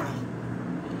car.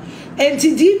 And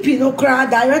to DP no cry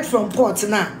direct from port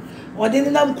now. Or they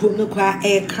no cry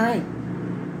a crime.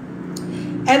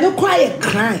 And no cry a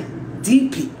crime.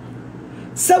 DP.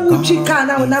 So we chicken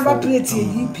now never play to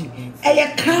DP.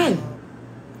 A crime.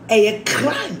 A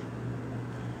crime.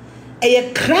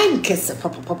 A crime case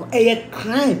papa. A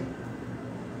crime.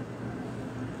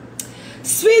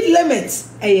 Speed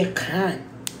limits a crime.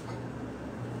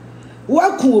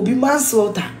 What could be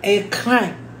manslaughter a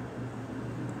crime?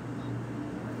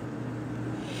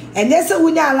 And that's a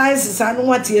winner alliance. I don't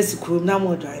want to use crew no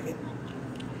more driving.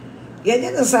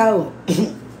 Yanyan sao.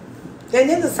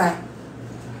 Yanyan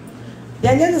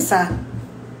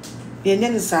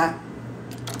sa.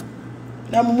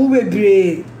 Na mumu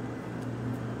bebre.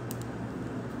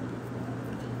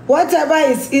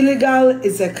 Whatever is illegal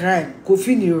is a crime.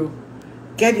 Kofi Niro,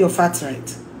 get your facts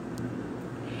right.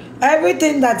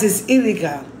 Everything that is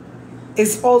illegal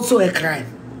is also a crime.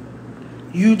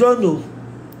 You don't know.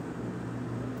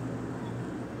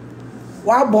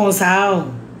 What bones are?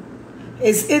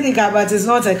 It's illegal, but it's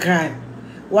not a crime.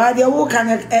 Why they walk can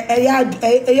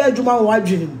a juma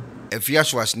wadrinim? Afia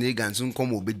Schwarzenegger nso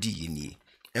nkom obedi yini.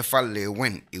 Efa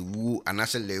Lilwin ewu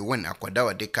anase Lilwin akwada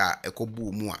wadeka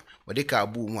ekobu mu a wadeka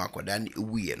abu mu akwada na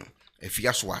ewu ye no.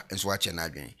 Afia Schwar nso ache na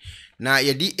adwen. Na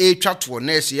yedi etwato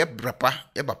na ese ye brapa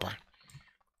ye papa.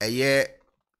 Eye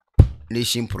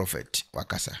nation prophet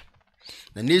wakasa.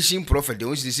 Na nation prophet de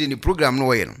wonsi say ni program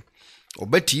no ye no.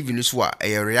 Oba TV ni so a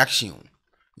eye reaction.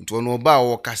 Nto no ba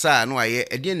wo kasa no aye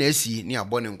ede na asi ni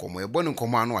abone nkomo. Ebone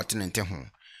nkomo anu atene nte ho.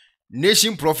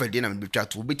 Nation prophet dey na me betwa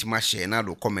to obetima share na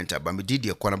do comment about me did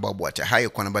ekwana babo at high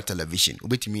ekwana television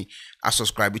obetimi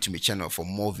subscribe to my channel for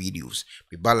more videos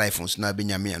me ba life on na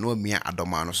benyame na o mia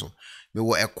Adom no so me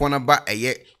wo ekwana ba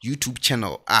YouTube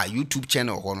channel YouTube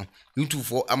channel ho no YouTube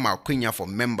for ama kwanya for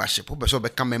membership obeso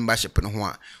beka membership no ho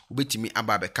a obetimi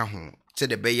aba beka ho say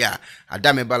the be ya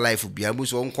Adam ba life bia bu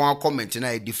so nko comment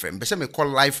na different be say me call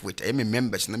life with me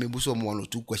members na me bu so mo one or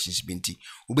two questions binti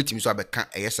obetimi so abeka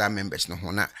sa members no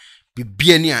ho na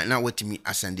Bibiania na wetimi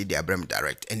ascend the Abraham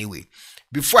direct. Anyway,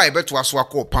 before I bet was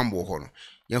wako pambo hono.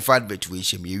 Yan fad bet we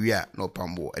shem yeria no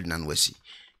pambo ednan wesi.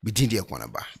 Bidin dia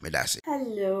kwanaba medase.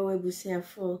 Hello,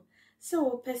 ebusiafo.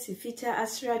 So pesifita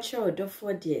asracha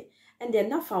odofo de and then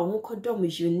nafa honkodom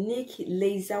unique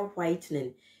laser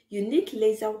whitening. Unique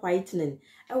laser whitening.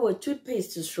 Our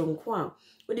toothpaste strong kwa.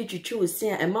 What did you choose say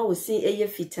Emma was saying eye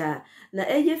fita na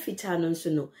eye fita no so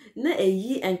no na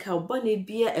eyi enka bone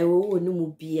bia ewo no mu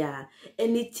bia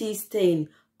any tea stain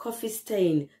coffee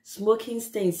stain smoking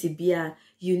stain si bia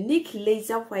unique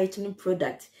laser whitening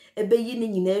product ebeyi ni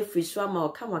nyina free so ama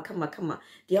kama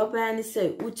de oba ni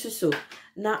say utu so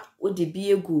na odi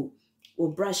bia egu o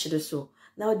brush do so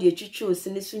na odi etwitwo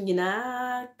se ne so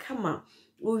nyina kama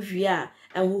owia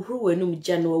enhuhuru wenum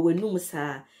gya no wenum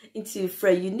saa into for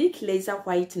unique laser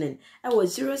whitening. I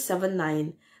was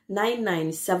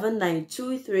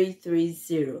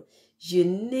 07999792330.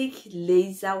 Unique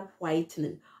laser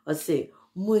whitening. Or say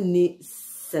money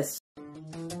ses.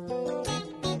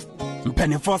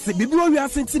 Penifo se bibiro wi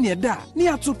asenti ne da ne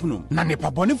atopno na ne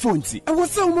pabone fonti e wo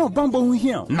se wo bambo hu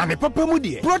hia na ne papa mu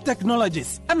de Pro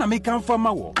Technologies ana me kan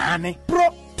fama wo ane Pro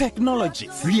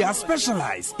Technologies. We are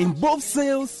specialized in both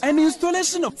sales and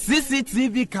installation of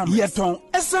CCTV cameras. Yeton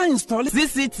esa install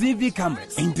CCTV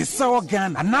cameras in the South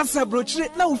Ghana and NASA brochure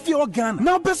now fear Ghana.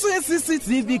 Now beso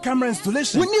CCTV camera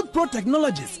installation. We need Pro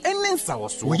Technologies and in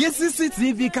South. We get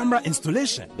CCTV camera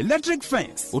installation, electric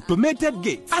fence, automated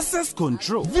gate, access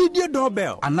control, video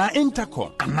doorbell, and our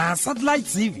intercom, and our satellite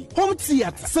TV, home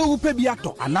theater, so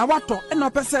upebiato, and our water, and our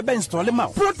pesebe install them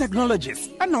out. Pro Technologies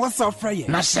and our software.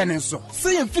 Na shenenso.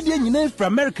 Say fidie nyina fra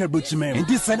America brochimem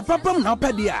ndi send papam na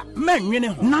opedia menwene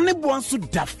ho na ne bo anso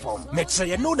da form make sure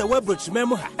you know the web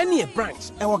brochimem ha any a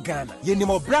branch e wo Ghana ye ni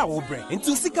mo bra wo bre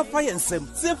nti sika fa yensem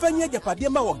se fa nya japade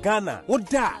ma wo Ghana wo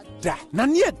da na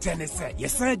ne tenese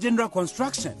yes general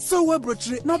construction so web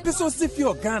brochire na peso si fi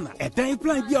o Ghana e dan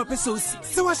plan bi o peso si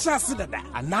se wa sha se dada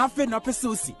ana afi na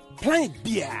peso si plan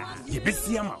bia ye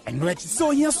besiama eno echi so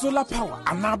here solar power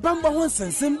ana bamba ho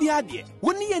sensem bi ade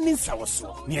woni ye ni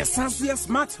nsawoso ne esanso ye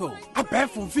smart home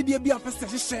abefo video bi apese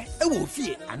hye e wo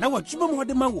fie ana watuma mo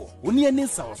de ma wo woni ye ni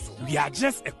nsawoso we are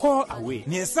just a call away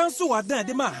ne esanso wadan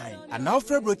de ma han ana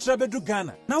ofre brochire bedu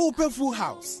Ghana na wo pe full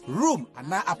house room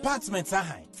ana apartment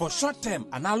ahan for short term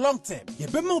ana long term ye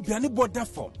be ma obiane border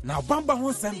form na bamba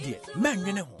ho nsem de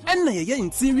menwene ho enna ye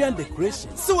interior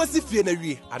decoration so wasi fie na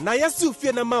wie ana yesu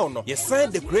fie na ma no yes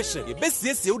decoration ye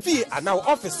besiesie fie ana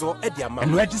office o e de ama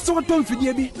no e so to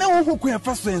mfidie bi na wo hokwa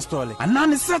fa so install ana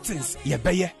ne settings ye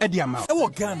beye e de ama e wo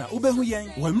Ghana wo behu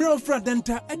yen wo mre ofra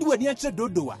denta e de wani a che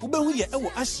dodoa wo behu ye e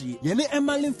wo ahie ye ne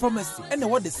Emerlin Pharmacy e na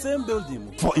wo the same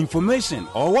building. For information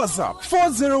or WhatsApp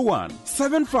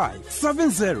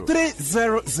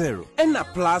 401-7570-300 and a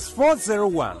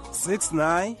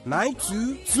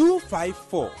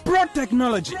 +401-6992-254. Pro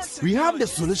Technologies. We have the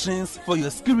solutions for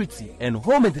your security and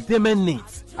home entertainment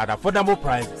needs at affordable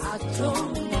prices.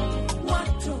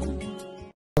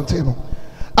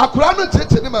 Akura no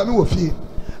tete ne maame wo fie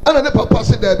ana ne papa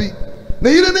se da bi na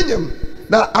yire ne nyem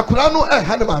na akura no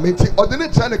ha ne maame nti ode ne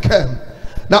tane kam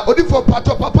na odi for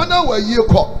pato papa na wa yie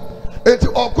kɔ enti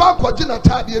ɔkɔ akɔgye na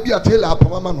taade bi atela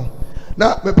apamama no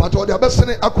na me pato ode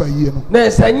abesene akɔ yie no na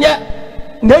sanya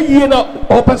na yie na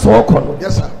ɔpɛ so ɔkɔ no.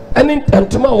 Yes sir. Ani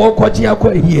ntoma wo kɔgye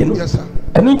akɔ yie no. Yes sir.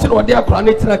 ɛno nti na ɔde akora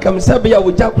ne tena kam sɛ bɛyɛ a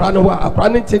wɔgya akora ne hɔ a akora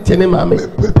ne tete ne maame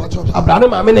abra ne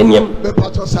maame no nneɛm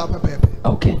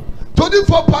okay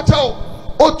 24 pacho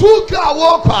otu ka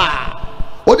wopa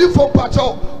odifo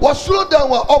pacho wo slow down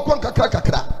wa okon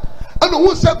kakra ana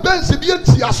hu se bensi bi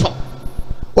atia so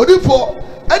odifo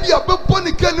ade abebo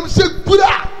ne kanim se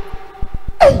gura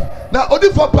na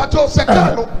odifo pacho se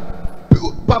ka no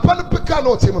papa no pika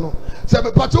no tim no se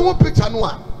me pacho wo picture no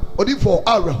a odifo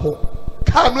areho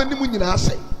ka no anim nyina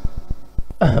ase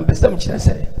besam kyerɛ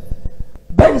sɛ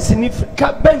bensi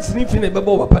ni fi ne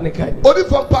bɛbɔ papa ne kan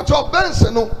odifo pacho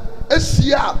bensi no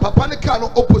esia papa ne ka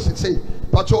no opposite say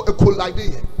pacho e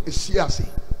collide esia say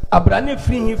abrane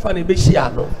free him fa ne be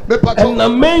hia no and na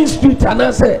main street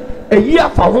anase eyi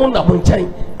afa ho na mo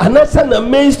nkyɛn anase na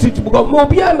main street because mo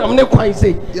bia na me kwan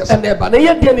say and e ba na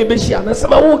ye de ne be hia na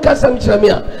sama wo ka sam kyerɛ me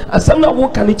a asam na wo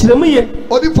ka ne kyerɛ me ye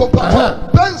odi for pacho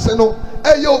benz no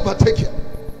e ye overtake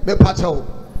me pacho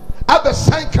abe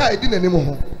sign car edi nanim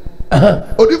ho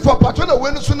odi for pacho na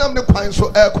we no so nam ne kwan so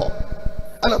ekɔ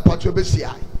ana pacho be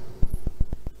hia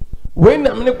when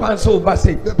am ne kwan so ba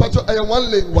say me pacho I am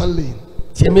one lane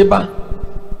tiemeba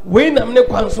when am ne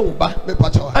kwan so ba me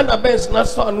pacho ana benz na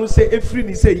so anu say efri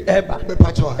ni say eba me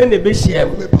pacho ene be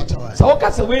hiem me pacho so wo ka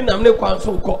say when am ne kwan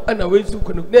so ko ana we su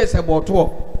ko ne say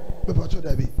boto me pacho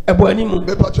dabi ebo animu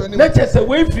me pacho animu na che say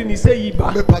we free ni say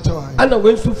yiba me pacho ana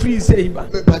we su free say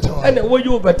yiba me pacho ana we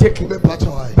you overtaking me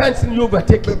pacho benz ni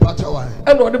overtaking me pacho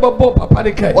ana odi bo papa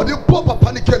ne kai odi bo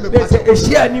papa ne kai me pacho e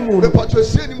hia animu me pacho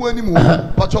hia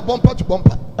animu pacho bumper to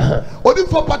bumper odi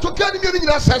for pacho kai ni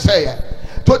nyina sese ye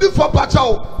to odi for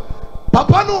pacho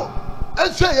papa no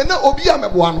ehwe ye na obi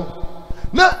ameboa no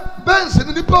na benz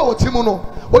ni nipa wo timu no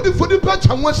odi for nipa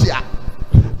chanwasia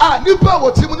a nipa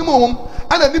wo timu ni mo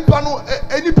ana nipa no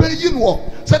nipa yi no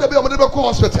se da be o de be ko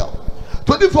hospital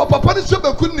to odi for papa ni se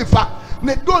be kun nifa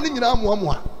ne do ni nyina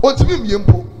amoamoa ontimi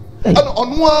miempo ana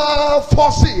ono a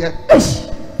force ye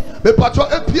me pacho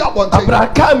epia bonte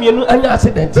abraka mienu anya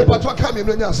accident me pacho ka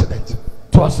mienu anya accident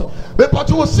toso me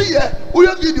pacho wo see ye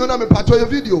uye video na me pacho ye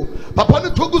video papa ni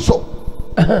togu so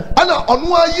ana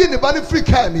ono a yi ne ba ni free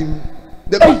car mi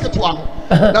the bucket one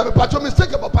na me pacho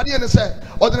mistake papa ni say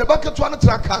o the bucket one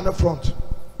track car na front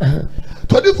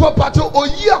 24 pacho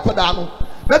oyi akoda no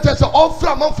na tese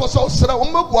ofra manfo so sra wo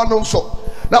mabuo no so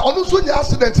na ono so nya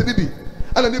accident ni bi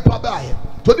ana ni pa ba ye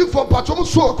 24 pacho mo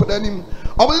so akoda nim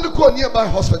omo ni ko nearby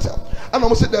hospital ana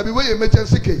mo say there be we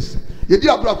emergency case ye di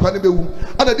abra kwa ne bewu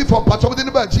ana di for pacho mo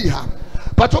ni ba ji ha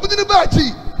pacho mo ni ba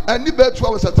ji and ni be 2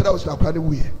 hours at 3 hours na kwa ne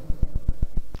wu ye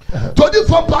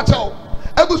 24 pacho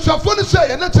ebusuafo ni say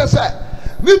ye na tese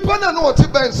ni pa na no ti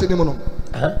benz ni mo no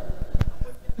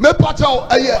me pacho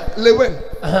aye Lilwin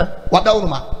wada wo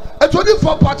ma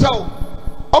 24 pacho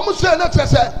omo say na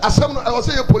tese asem no I was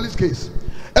say a police case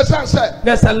esan say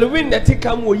there's a Lilwin that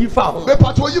come wo yifa ho me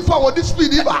pacho yifa wo this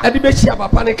speed iba ade be hia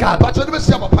papa ne car pacho de be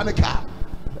hia papa ne car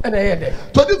and I hear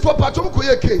 24 pacho ko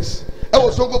ye case e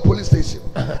was Sofo police station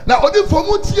na odi for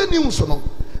mu tie news no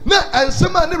na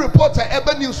ensema ne reporter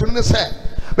ebe news no say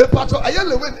me pacho aye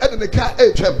Lilwin e de ne car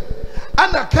e twem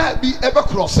ana car bi ebe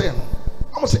crossing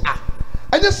no say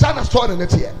enye sana story ne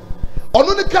tie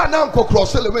ono ne car na nko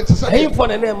cross Lilwin say hey for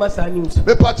na na masa news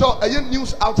me pacho aye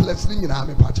news outlets ni nyina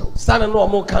me pacho sana no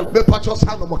mo kan me pacho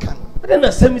sana mo kan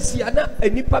na semisi ana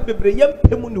anipa bebre yam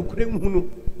pemu no kure hunu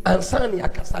ansan ya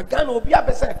kasa gana obi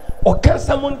abese o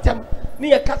kansa montem ne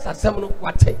ya kasa sem no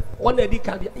wate wona di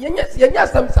kan yenya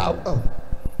sam saw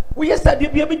we yesterday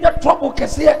bi nya trouble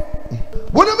kese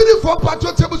wona me di for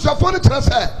pacho table so for ne tena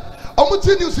say omo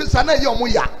ti news sana ye omo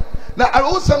ya na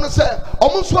arosam no say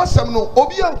omo so asem no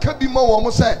obi anka bi ma wo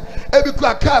omo say e bi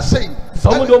kura car say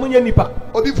so mo nya nipa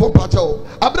obi for pacho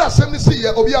abra asem ni see ye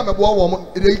obi amebo wo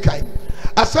omo e kai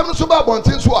asem no so ba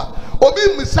bonten so a obi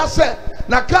misa say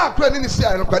na car kura ni see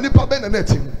ayo kwa nipa be na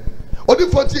natim odi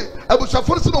for ti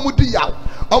abusafo so no mu di yaw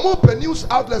omo pe news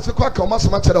outlets kwa ka omo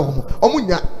asema kere ho omo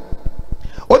nya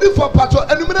odi for pacho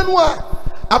enumene no a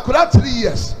akura 3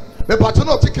 years me pacho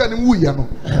no take ani wu ye no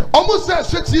almost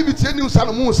say TV tie news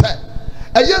anu mu say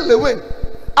eye Lilwin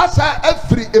asa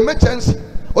every emergency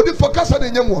odi focus on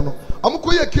enyam wo no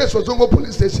amko ye case Sofo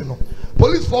police station no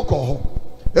police for call ho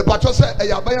me pacho say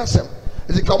eye abaya sem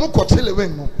e ka mo ko tell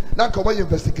Lilwin no na ka mo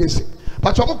investigation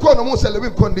pacho mo ko no mo say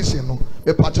Lilwin condition no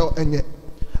me pacho enye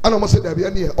ana mo say da bia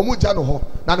ne omo ja no ho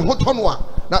na ne ho to no a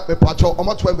na me pacho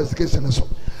omo to investigation so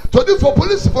to di for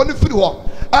police for ni free ho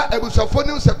a ebusafo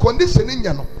ni say condition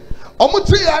nya no omo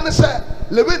tri ya ne say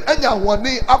Lilwin anya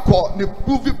hone akọ ne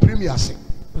movie premiere se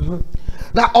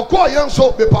na okọ ye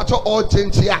nso me pacho o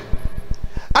gentia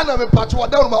ana me pacho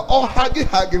wada no ma o hagi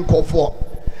nkofo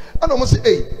ana mo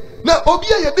say na obi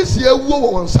a yɛde si awuo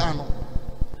wɔ wɔn nsa no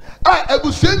a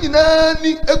abusua nyinaa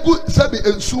ni egu sɛbi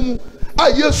nsum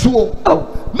a yesuo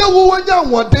na wo wanya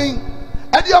wɔden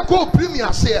ɛde akɔ premier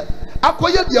aseɛ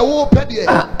akɔyɛ deɛ wo pɛ deɛ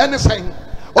ɛne sɛn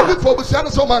obi fo abusua no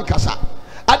sɛ ɔman kasa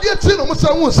adeɛ ti no mo sɛ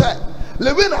hu sɛ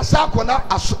Lilwin asa akɔ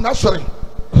na sɔre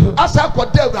asa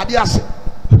akɔ da Awurade ase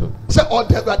sɛ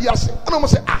ɔda Awurade ase ɛna mo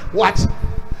sɛ what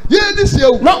yɛ ni si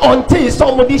ewu na ɔnte sɛ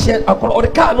ɔmo de hyɛ akɔrɔ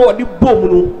ɔde kaa na ɔde bom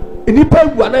no nipa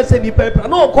wu anase nipa pra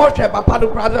na ɔkɔ hwɛ papa no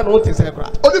kra na ɔte sɛ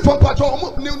kra odi fam patro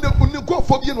ɔmo ni ko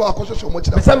fo bi no akɔhwehwɛ ɔmo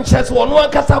kyerɛ sɛm hyɛ so ɔno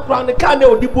ankasa kra ne kaa na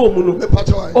ɔde bom no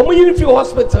ɔmo yiri fi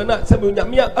hospital na sɛ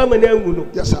onyame ama na anwu no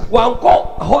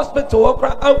wankɔ hospital wɔ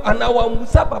kra ana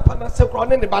wanmusa papa na sɛ kra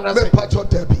ne ne ba na sɛ patro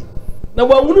dabi na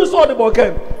wanhunu so ɔde bɔ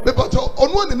kam me patro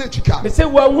ɔno ne twika me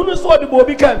sɛ wanhunu so ɔde bɔ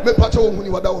bi kam me patro ohuni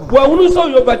wada wo wanhunu so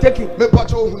yɛ overtaking me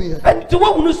patro ohuni yɛ and to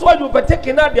wanhunu so ɔde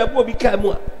overtaking na de bɔ bi kam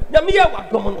a nyame yɛ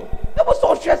wadom no e bo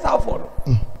so hwɛ sa afɔ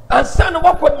no ansa na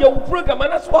wakɔ de wo program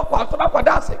na so wakɔ aso na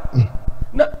kwada ase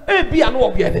na ebia na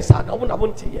ɔbea ne sa na wo na wo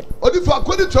nte yɛ odi fa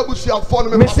akɔni trabusia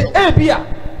afɔ no me sɛ ebia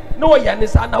na ɔyɛ ne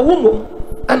sa na wo mom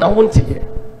ana wo nte yɛ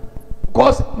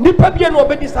because nipa bia na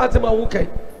ɔbɛdi sa atema wo kai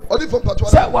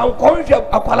sɛ wankɔhwɛ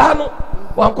akwalaa no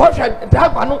wankɔhwɛ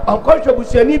dagba no wankɔhwɛ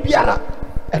busuani biara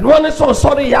ɛnoa ne sɛ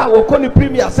ɔsɔre yɛ a wɔkɔ ne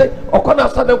premier ase ɔkɔ no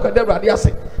asɔre nkɔda Awurade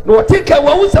ase na wɔte ka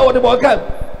wawu sɛ wɔde bɔ ɔkam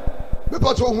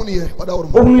mepatɔ ohuni yɛ ɔda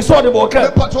wɔrɔ ohuni sɛ ɔde bɔ ɔkam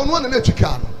mepatɔ ɔnoa ne n'akyi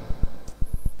kaa no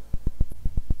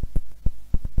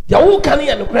yɛwo ka no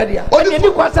yɛ nokorɛ deɛ ɛne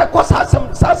ni kwa sɛ kɔ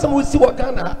saa asɛm wosi wɔ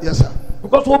Ghana yes sir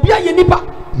because obi ayɛ nipa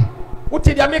wote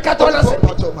deɛ meka tɔ no sɛ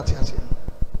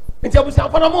nti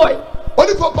abusuafo no mɔe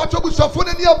oni fo patro busafo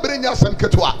ne nia brenya asem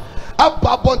ketwa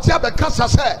aba bonte abekasa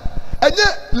sɛ enye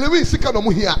Lilwin sika no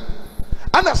muhia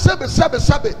ana sebe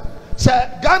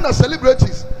sɛ Ghana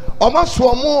celebrities omo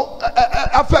so omo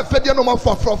afefe de no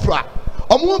mafo afrofra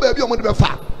omo ba bi omo de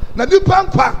befa na nipa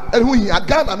nkwa ehu hia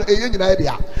Ghana no eye nyina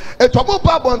dia etomo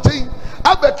ba bonte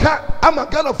abeka ama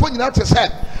Ghana fo nyina te sɛ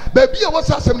ba bi a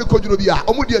wasa asem ne kodwuro bia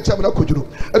omo di acham na kodwuro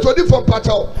etodi fo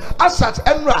patro asat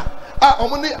enra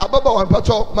omo ni ababa wan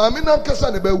patro maami na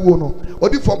nkasa ne ba wuo no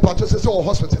odi fom patro se o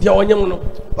hospital dia onyem no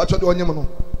patro de onyem no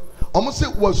omo se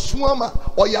wasuama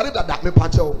oyare dada me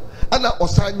patro ana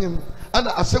osanyem ana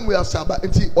asemwe asaba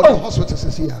enti odi hospital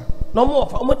se ya no mo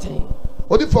fa omo tin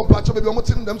odi fom patro be omo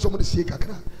tin dem so mo de sie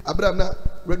kakra abram na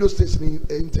radio station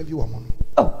interview wa mo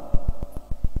no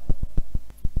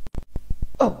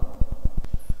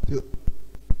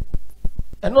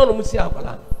eno no mo si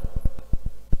akwala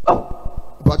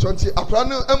Pachonti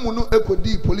akrano emunu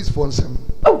ekodi police for nsem.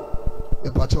 Oh. E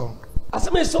pacho.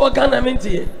 Asem so Ghana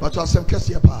mentie. Pacho asem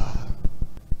kese pa.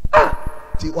 Ah.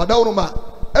 Ti wada wono ma.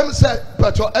 Em se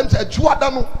pacho em se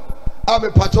juada no. A me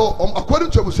pacho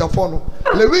according to abusuafo no.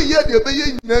 Lilwin ye de be ye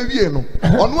nyina wie no.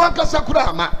 Ono ankasa kura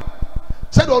ama.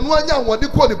 Se de ono anya wode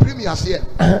ko ne premier ase.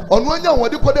 Ono anya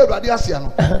wode ko de Awurade ase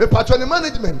no. Me pacho ne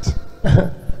management.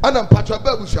 Ana pacho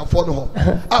ba abusuafo no ho.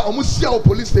 Ah omo sia o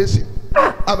police station.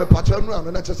 I'm a patron,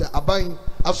 and I just a buying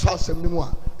a sauce and more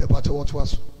a patron what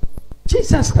was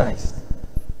Jesus Christ.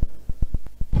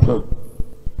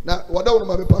 Now, what don't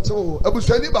my patron, I was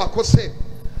saying about Cosset.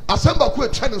 Assemble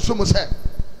quit China Sumo said,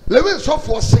 Lilwin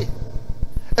Sofo say,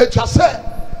 a chasse,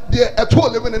 dear, a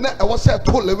told Lilwin and I was said,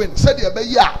 told Lilwin, said,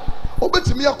 ya, obey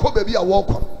to me a cover be a walk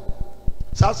on.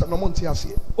 Sasa no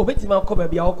Montiasi, obey to my cover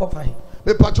be a walk on.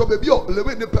 Me patro baby o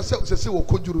Lilwin ne pese se wo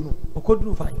koduru no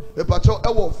okoduru fan me patro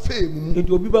e wo fame mu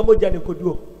enti obi ba moja ne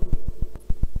koduo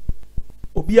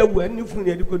obi awu ani funu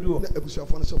ne koduo na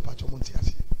abusuafo no se patro monti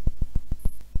ase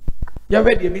ya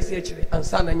we de bi se akire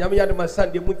ansa na nyame ya de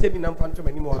masan de mutemi na mfanto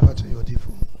mani mo patro yo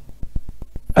difo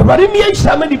abari mi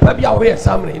enhyama nipa bi a wo ye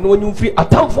samre na onyu fi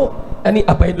atamfo ani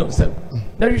abaidon sem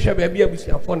na hwehwe ba bi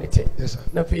abusuafo ne te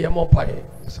na fe ye mo pae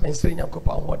ensere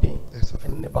nyakopa hoden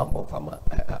ne bambo fama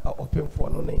open for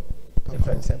no ne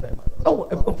different seven oh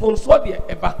for so de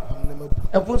eba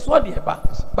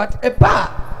but eba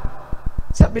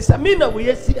sabisamina we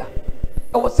yesia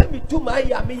I was send me to my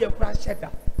me ye fra sheda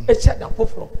e sheda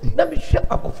foforo na me hwe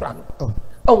abofra no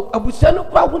oh abusia no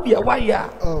kwa ho de wa ya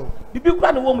bibi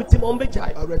kwa no wo mutim on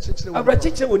bejai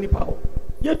abrachichire woni pa ho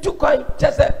ye tu kwan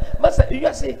chese masa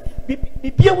you say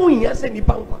bibi hu hia se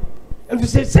nipa nkwa and you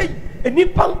say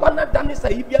nipa nkwa na dane sa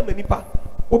yibia manipa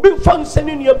obi fan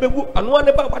senu ne bewu ano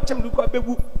ne ba bachem lukwa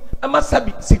bewu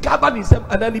amasabi sikaba ni sem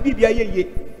anani bibia ye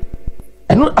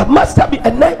eno amasabi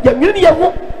ana ya nwini ye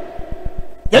ho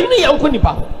ya nwini ye nko nipa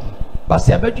ho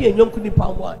basi abadu ye nyonko nipa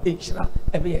ho a enhira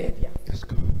ebe ye dia let's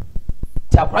go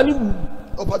tabrani wu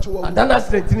opacho wo adana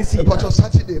strength ni si opacho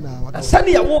Saturday na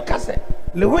asani ya wo kase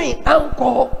Lilwin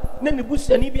anko ne ne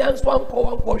busuani bi anso anko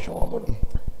wanko hwe wo mo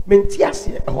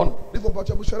Mentiasi ehon.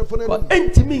 But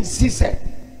entimi nsi se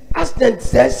accident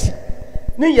sesi.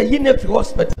 Ne ye yine fi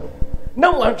hospital.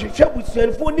 Na wan hwehwe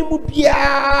busuanfo ni mu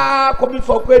bia komi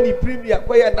so kwa ni premier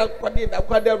kwa ye na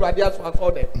kwade awrade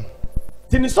aso dem.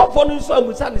 Tini Sofo no so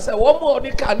amusa ni se wo mo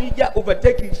de ka ni ja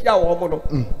overtake hia wo mo no.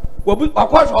 Wo bi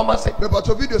akwa so ma se. Me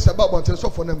pato video se ba bon tini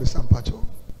Sofo na me sampacho.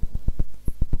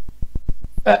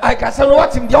 I can say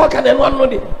what him the can and one no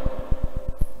dey.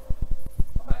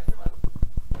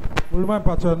 Ulman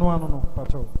pacho no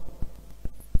pacho.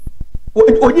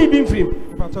 Onyi bi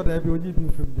film. Pacho there be onyi bi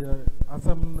film there.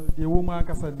 Asam the woman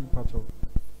kasa ni pacho.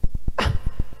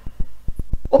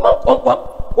 Oma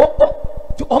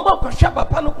kwahwa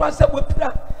papa no kwa se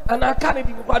wepira ana aka ne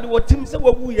di kwade wotim se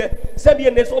wawu ye se de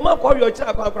ne so oma kwa yo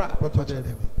kira kwakra.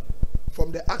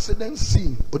 From the accident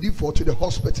scene Odifo to the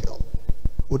hospital.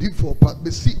 Odifo pat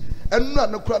be see enu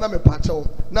na kura na me pacho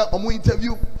na omo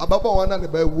interview ababa wana ne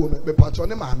ba wu me pacho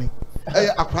ne maame.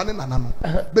 Akra ne nana no.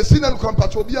 Be see na kura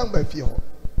pacho obi an ba fie ho.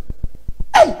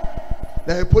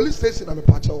 Na police station na me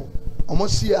pacho omo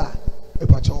see a e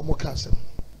pacho omo ka asem.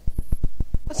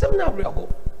 Asem na brabo.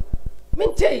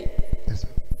 Mentei. Yes.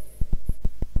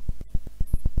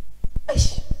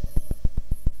 Eish.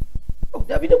 Oh,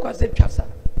 David ko ase twasa.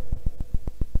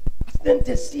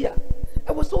 Accident sia.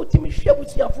 I was so timid share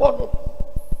with your phone.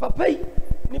 Papa,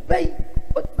 ni pay.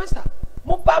 But master,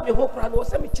 mo ba me ho kra no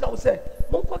se me kira wo se.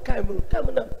 Mo kwa kan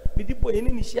na me di boy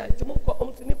ni share. Ti mo kwa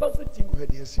om ni ba so ti.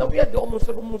 Na we do mo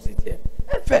so mo sitie.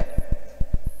 Efe.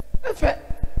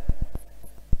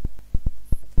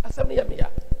 Asem ni ya me ya.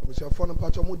 Busuafo no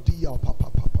pacho mo di ya papa.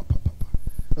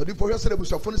 Na di for you say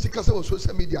busuafo no sika se wo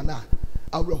social media na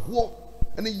awreho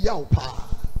ene yaw pa.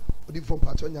 Di for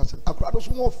pacho nya se akra do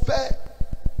so mo fe.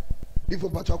 Di for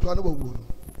pacho akra no wawu.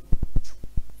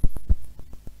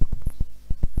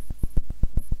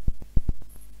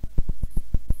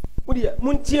 Mudia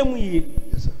muntie mu yi.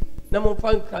 Yes sir. Na mo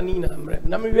fan kanina amre.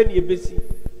 Na me hwe ne ebesi.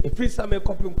 E free some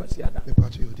copy nkwasi ada. Me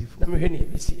pacho yo di for. Na me hwe ne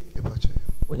ebesi. Me pacho.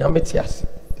 Onya metiasi.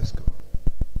 Let's go.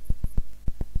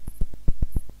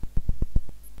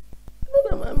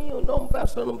 No, mami, you don't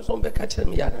pass on some back at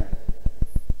me.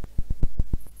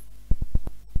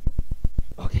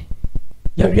 Okay.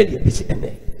 You're ready to be in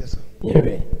there. Yes, sir. You're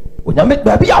ready. When I make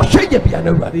baby, I'll show you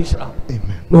piano ready. Amen.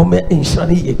 No man in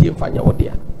Sunny, you didn't find your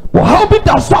dear. Well, how big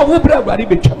that song will be ready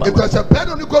to come? If there's a bed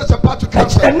on you, go to a part to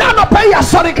cancel. And now, pay your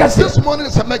sorry, this morning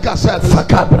is a mega set.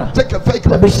 Take a fake.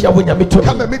 Let me see when you meet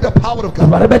come and meet the power of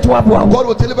God. God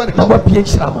will deliver and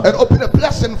open a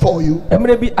blessing for you. And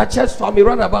maybe a chest for me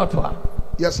run about her.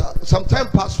 Yes, sir. Some time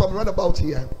passed from runabout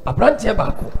here. A branch here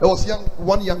back. There was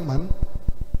one young man.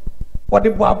 What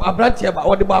the a branch here back?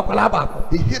 What the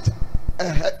back? He hit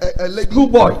a lady.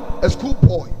 Schoolboy. A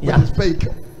schoolboy with his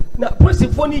vehicle. Now,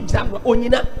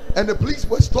 Onyina. And the police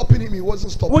were stopping him. He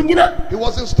wasn't stopping. He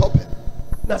wasn't stopping.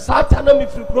 Now, Satan me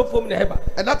from Crofom Neba.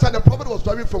 And that time the prophet was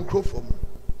driving from Crofom.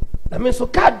 I mean, so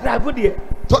car drive with you.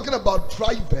 Talking about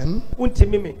driving,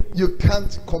 you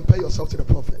can't compare yourself to the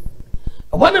prophet.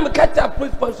 So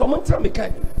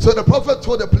the prophet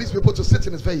told the police people to sit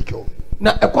in his vehicle.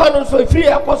 And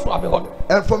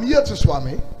from here to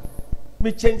Swami,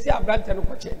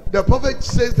 the prophet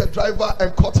says the driver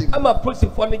and caught him. And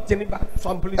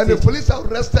the police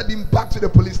arrested him back to the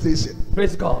police station.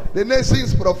 Praise God. The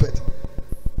nation's prophet.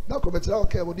 Now come to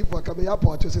okay, what if I come here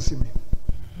to see me?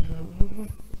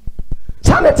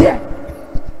 Mr.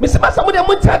 Masamudi, I'm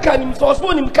going to take him. So I was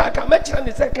born in Kaka, Metchan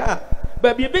the second.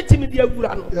 Baby, bet me the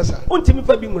Agurano. Yes, sir.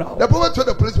 The prophet told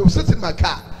the police, will sit in my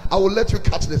car. I will let you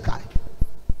catch this guy.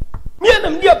 Yes, the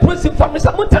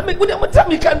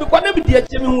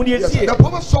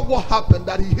prophet saw what happened,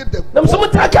 that he hit them.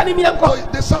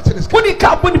 They sat in his car. You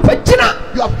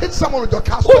have hit someone with your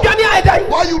car.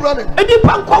 Why are you running?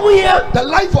 The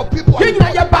life of people. We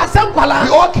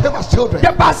all came as children. We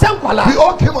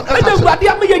all came on earth.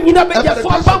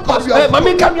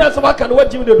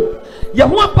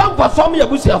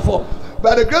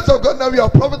 By the grace of God, now we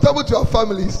are profitable to our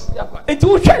families. So if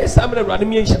you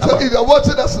are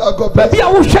watching us now, God bless you.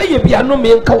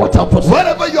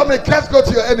 Wherever you are, may curse go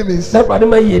to your enemies.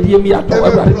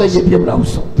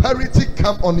 Prosperity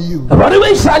come on you.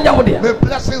 May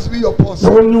blessings be your portion.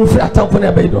 And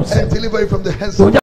deliver you from the hands of